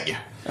snedvägg.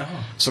 Jaha.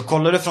 Så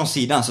kollar du från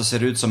sidan så ser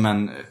det ut som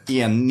en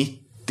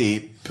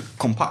E90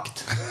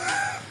 kompakt.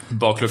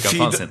 Bakluckan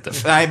fanns inte.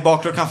 Nej,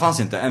 bakluckan fanns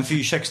inte. En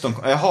 416.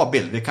 Jag har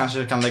bild. Vi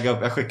kanske kan lägga upp.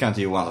 Jag skickar den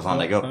till Johan så får han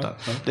lägga upp den.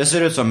 Det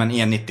ser ut som en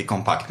E90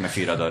 kompakt med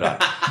 4 dörrar.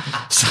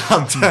 Så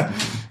att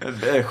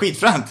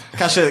skitfränt.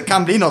 Kanske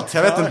kan bli något.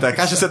 Jag vet inte.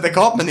 Kanske sätter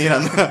kapen i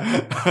den.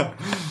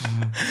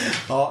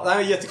 Ja, det är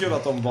jättekul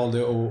att de valde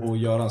att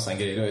göra en sån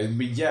grej. Det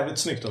blir jävligt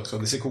snyggt också.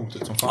 Det ser coolt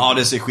ut som fan. Ja,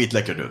 det ser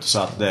skitläckert ut. Så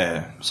att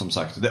det, som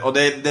sagt.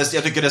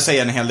 Jag tycker det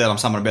säger en hel del om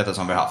samarbetet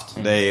som vi har haft.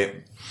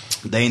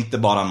 Det är inte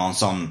bara någon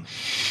sån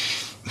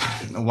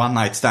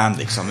one night stand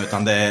liksom,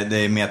 utan det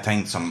är mer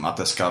tänkt som att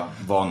det ska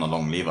vara något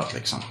långlivat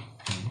liksom.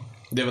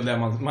 Det är väl det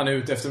man är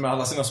ute efter med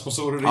alla sina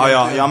sponsorer.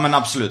 Ja, men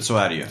absolut, så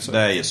är det ju. Det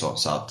är ju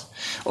så att,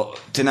 och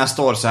till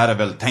nästa år så är det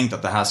väl tänkt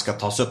att det här ska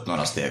tas upp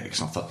några steg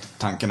liksom, för att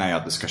tanken är ju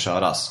att det ska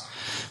köras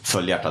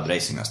fullhjärtad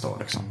racing nästa år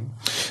liksom.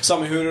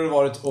 Sami, hur har det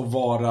varit att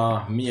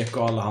vara mek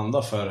och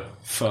allehanda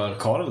för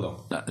Karel då?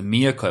 Nej,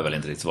 mek har jag väl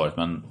inte riktigt varit,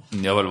 men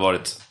jag har väl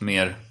varit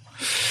mer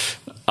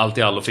allt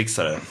i allo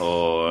fixare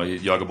och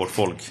jaga bort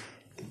folk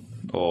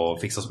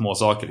och fixa små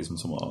saker liksom,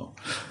 som att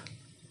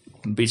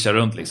bitcha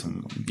runt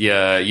liksom,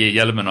 ge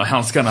hjälmen och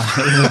handskarna.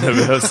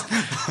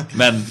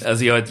 Men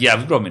alltså, jag har ett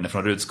jävligt bra minne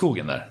från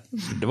Rudskogen där.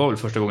 Det var väl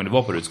första gången det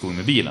var på Rudskogen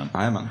med bilen.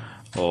 Jajamän.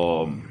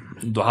 Och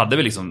då hade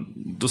vi liksom,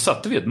 då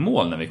satte vi ett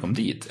mål när vi kom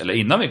dit, eller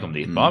innan vi kom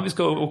dit. Ja, vi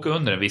ska åka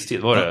under en viss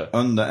tid. Var det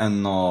under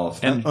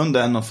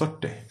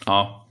 1,40?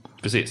 Ja,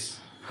 precis.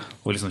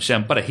 Och liksom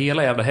kämpade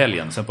hela jävla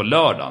helgen. Sen på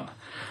lördagen,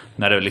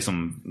 när det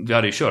liksom, vi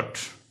hade ju kört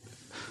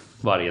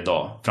varje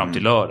dag fram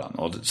till lördagen.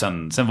 Och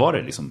sen var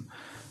det liksom,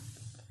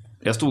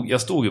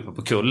 jag stod uppe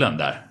på kullen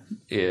där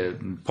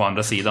på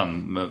andra sidan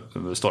med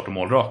start- och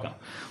målrakan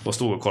och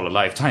stod och kollade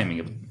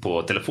live-timing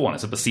på telefonen.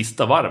 Så på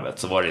sista varvet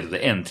så var det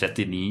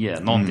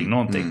 1.39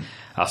 någonting.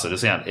 Alltså det är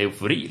så en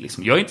eufori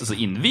liksom. Jag är inte så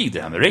invigd i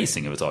det här med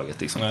racing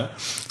överhuvudtaget liksom.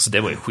 Så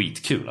det var ju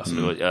skitkul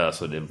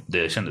alltså.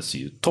 Det kändes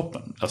ju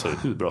toppen. Alltså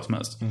hur bra som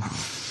helst.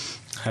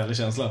 Härlig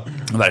känsla.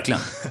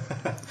 Verkligen.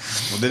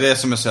 Och det är det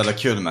som är så jävla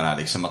kul med det här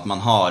liksom, att man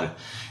har,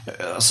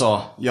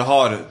 alltså jag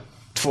har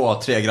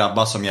 2-3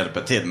 grabbar som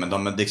hjälper till, men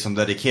de är liksom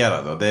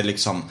dedikerade och det är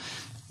liksom,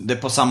 det är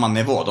på samma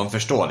nivå, de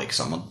förstår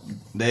liksom. Och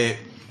det är,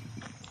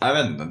 jag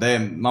vet inte,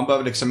 man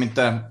behöver liksom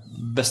inte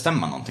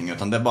bestämma någonting,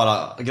 utan det är bara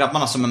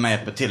grabbarna som är med och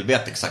hjälper till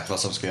vet exakt vad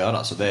som ska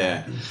göras. Så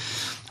det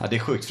är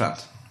sjukt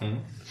fränt.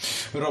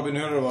 Robin,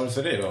 hur har det varit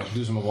för dig då?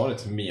 Du som har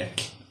varit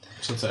mek,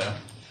 så att säga.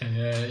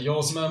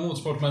 Jag som är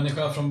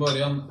motorsportmänniska från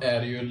början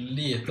är ju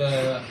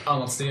lite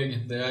annat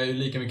steg. Det är ju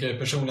lika mycket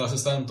personlig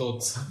assistent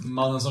åt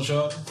mannen som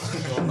kör.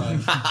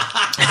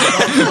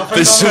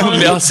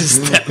 Personlig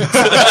assistent.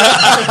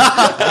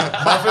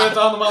 Man får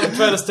ta hand om all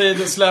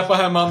kvällstid, släpa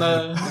hem han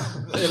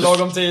i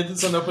lagom tid,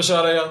 sen upp och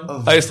köra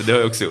igen. Ja just det har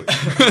jag också gjort.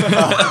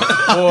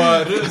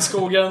 På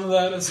Rudskogen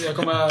där, så jag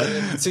kommer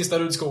sista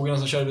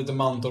Rudskogen, så kör vi lite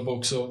Mantorp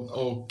också.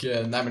 Och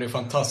nej, men det är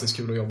fantastiskt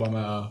kul att jobba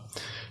med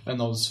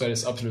en av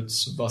Sveriges absolut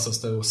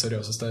vassaste och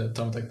seriösaste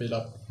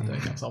Thermatec-bilar.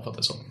 Det kan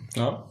sammanfatta så.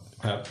 Ja,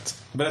 härligt.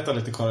 Berätta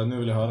lite, Karin, nu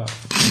vill jag höra.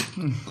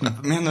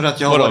 Menar du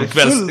att jag har varit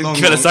full någon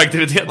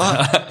kvällsaktivitet?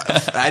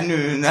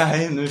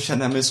 Nej, nu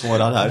känner jag mig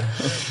svårad här.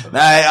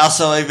 Nej,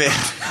 alltså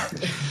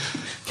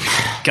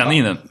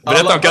kaninen.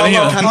 Berätta om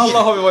kaninen. Alla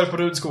har vi varit på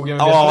Rudskogen,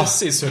 vi vet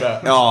precis hur det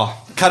är.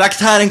 Ja,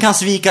 karaktären kan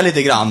svika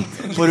lite grann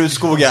på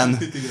Rudskogen.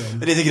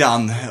 Lite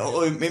grann.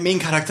 Och min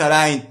karaktär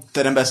är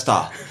inte den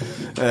bästa.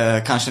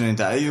 Kanske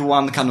inte.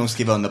 Johan kan nog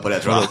skriva under på det,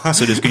 tror jag.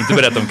 Så du ska inte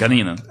berätta om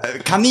kaninen?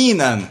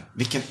 Kaninen!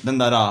 Vilken, den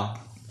där...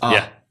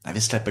 Yeah. Nej,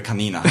 vi släpper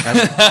kaninen.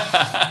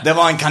 Det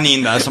var en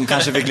kanin där som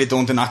kanske fick lite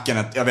ont i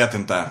nacken. Jag vet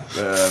inte.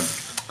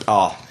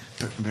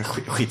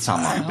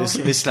 Skitsamma.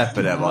 Vi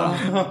släpper det bara.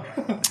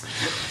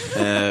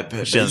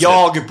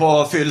 Jag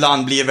på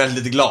fyllan blir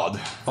väldigt glad.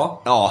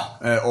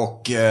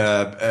 Och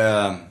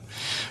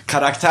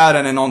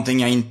karaktären är någonting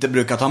jag inte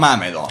brukar ta med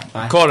mig idag.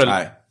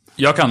 Karel,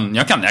 jag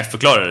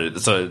förklarar det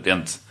så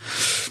rent,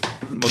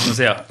 vad ska man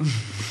säga,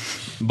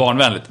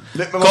 barnvänligt.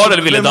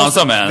 Karel ville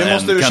dansa med en kanin. Vi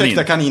måste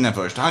ursäkta kaninen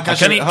först.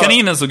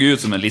 Kaninen såg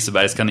ut som en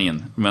Lisebergs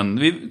kanin. Men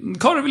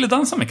Karel ville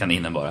dansa med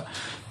kaninen bara.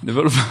 Det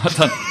var för att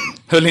han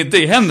höll inte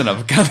i händerna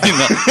på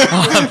kaninen.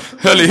 Han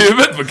höll i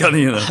huvudet på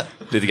kaninen.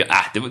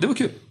 Det var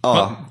kul.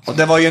 Ja, och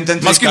det var ju inte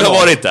en man skulle ha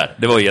varit där.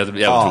 Det var ju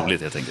jävligt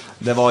roligt, helt enkelt.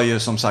 Det var ju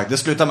som sagt, det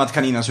slutade med att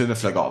kaninens huvud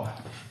flög av.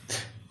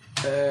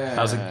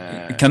 Alltså,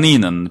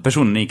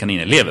 personen i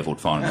kaninen lever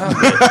fortfarande.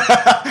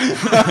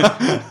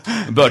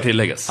 Bör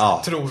tilläggas.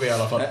 Tror vi i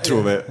alla fall.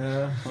 Tror vi.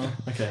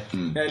 Okay.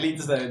 Jag är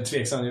lite sådär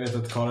tveksam. Jag vet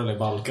att Karel är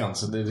Balkan,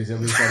 så det är liksom,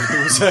 jag blir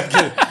lite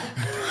osäker.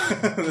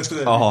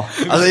 Jaha.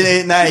 Alltså,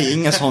 nej,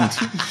 inget sånt.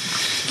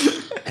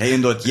 Det är ju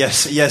ändå ett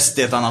gäst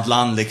i ett annat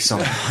land liksom.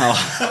 Ja,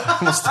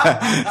 måste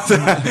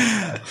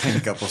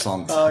tänka på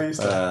sånt. Ja,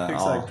 just det.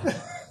 Exakt.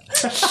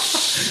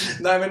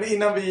 Nej, men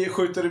innan vi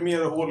skjuter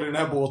mer hål i den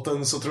här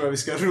båten så tror jag vi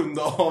ska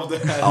runda av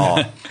det här.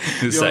 Ja,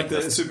 vi har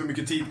inte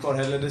supermycket tid kvar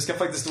heller. Det ska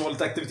faktiskt vara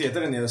lite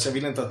aktiviteter där nere, så jag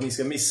vill inte att ni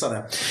ska missa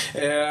det.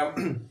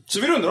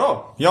 Så vi rundar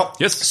av. Ja.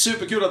 Yes.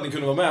 Superkul att ni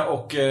kunde vara med,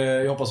 och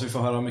jag hoppas vi får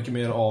höra mycket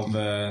mer av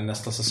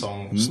nästa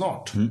säsong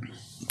snart.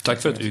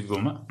 Tack för att du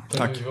kom med.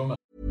 Tack.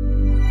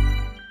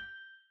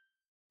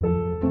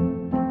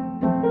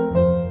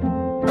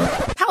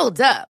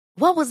 Hold up.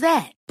 What was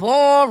that?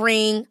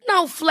 Boring.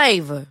 No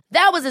flavor.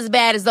 That was as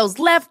bad as those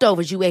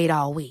leftovers you ate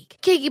all week.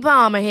 Keke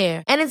Palmer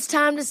here, and it's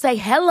time to say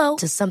hello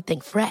to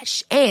something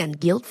fresh and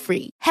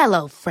guilt-free.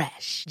 Hello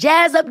Fresh.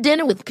 Jazz up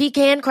dinner with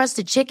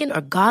pecan-crusted chicken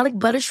or garlic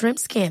butter shrimp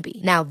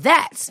scampi. Now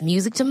that's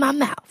music to my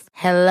mouth.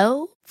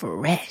 Hello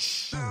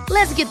Fresh.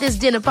 Let's get this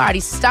dinner party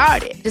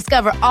started.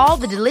 Discover all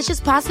the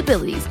delicious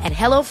possibilities at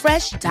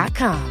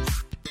HelloFresh.com.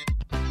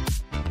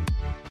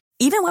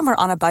 Even when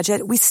we're on a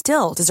budget, we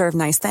still deserve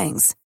nice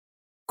things.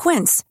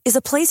 Quince is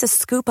a place to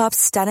scoop up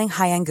stunning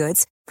high-end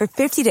goods for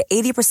 50 to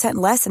 80%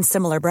 less than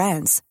similar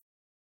brands.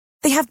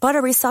 They have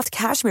buttery soft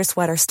cashmere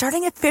sweaters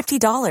starting at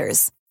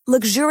 $50,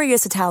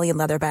 luxurious Italian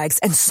leather bags,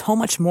 and so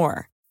much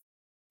more.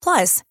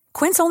 Plus,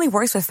 Quince only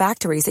works with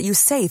factories that use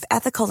safe,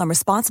 ethical, and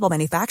responsible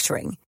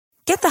manufacturing.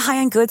 Get the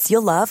high-end goods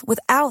you'll love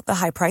without the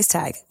high price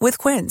tag with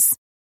Quince.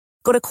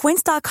 Go to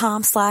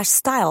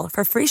quince.com/style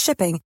for free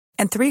shipping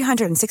and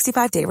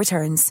 365-day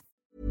returns.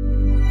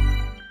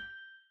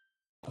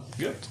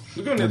 Gött.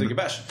 Då går ni och dricker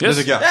bärs. Det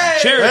tycker jag.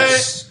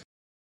 Cheers!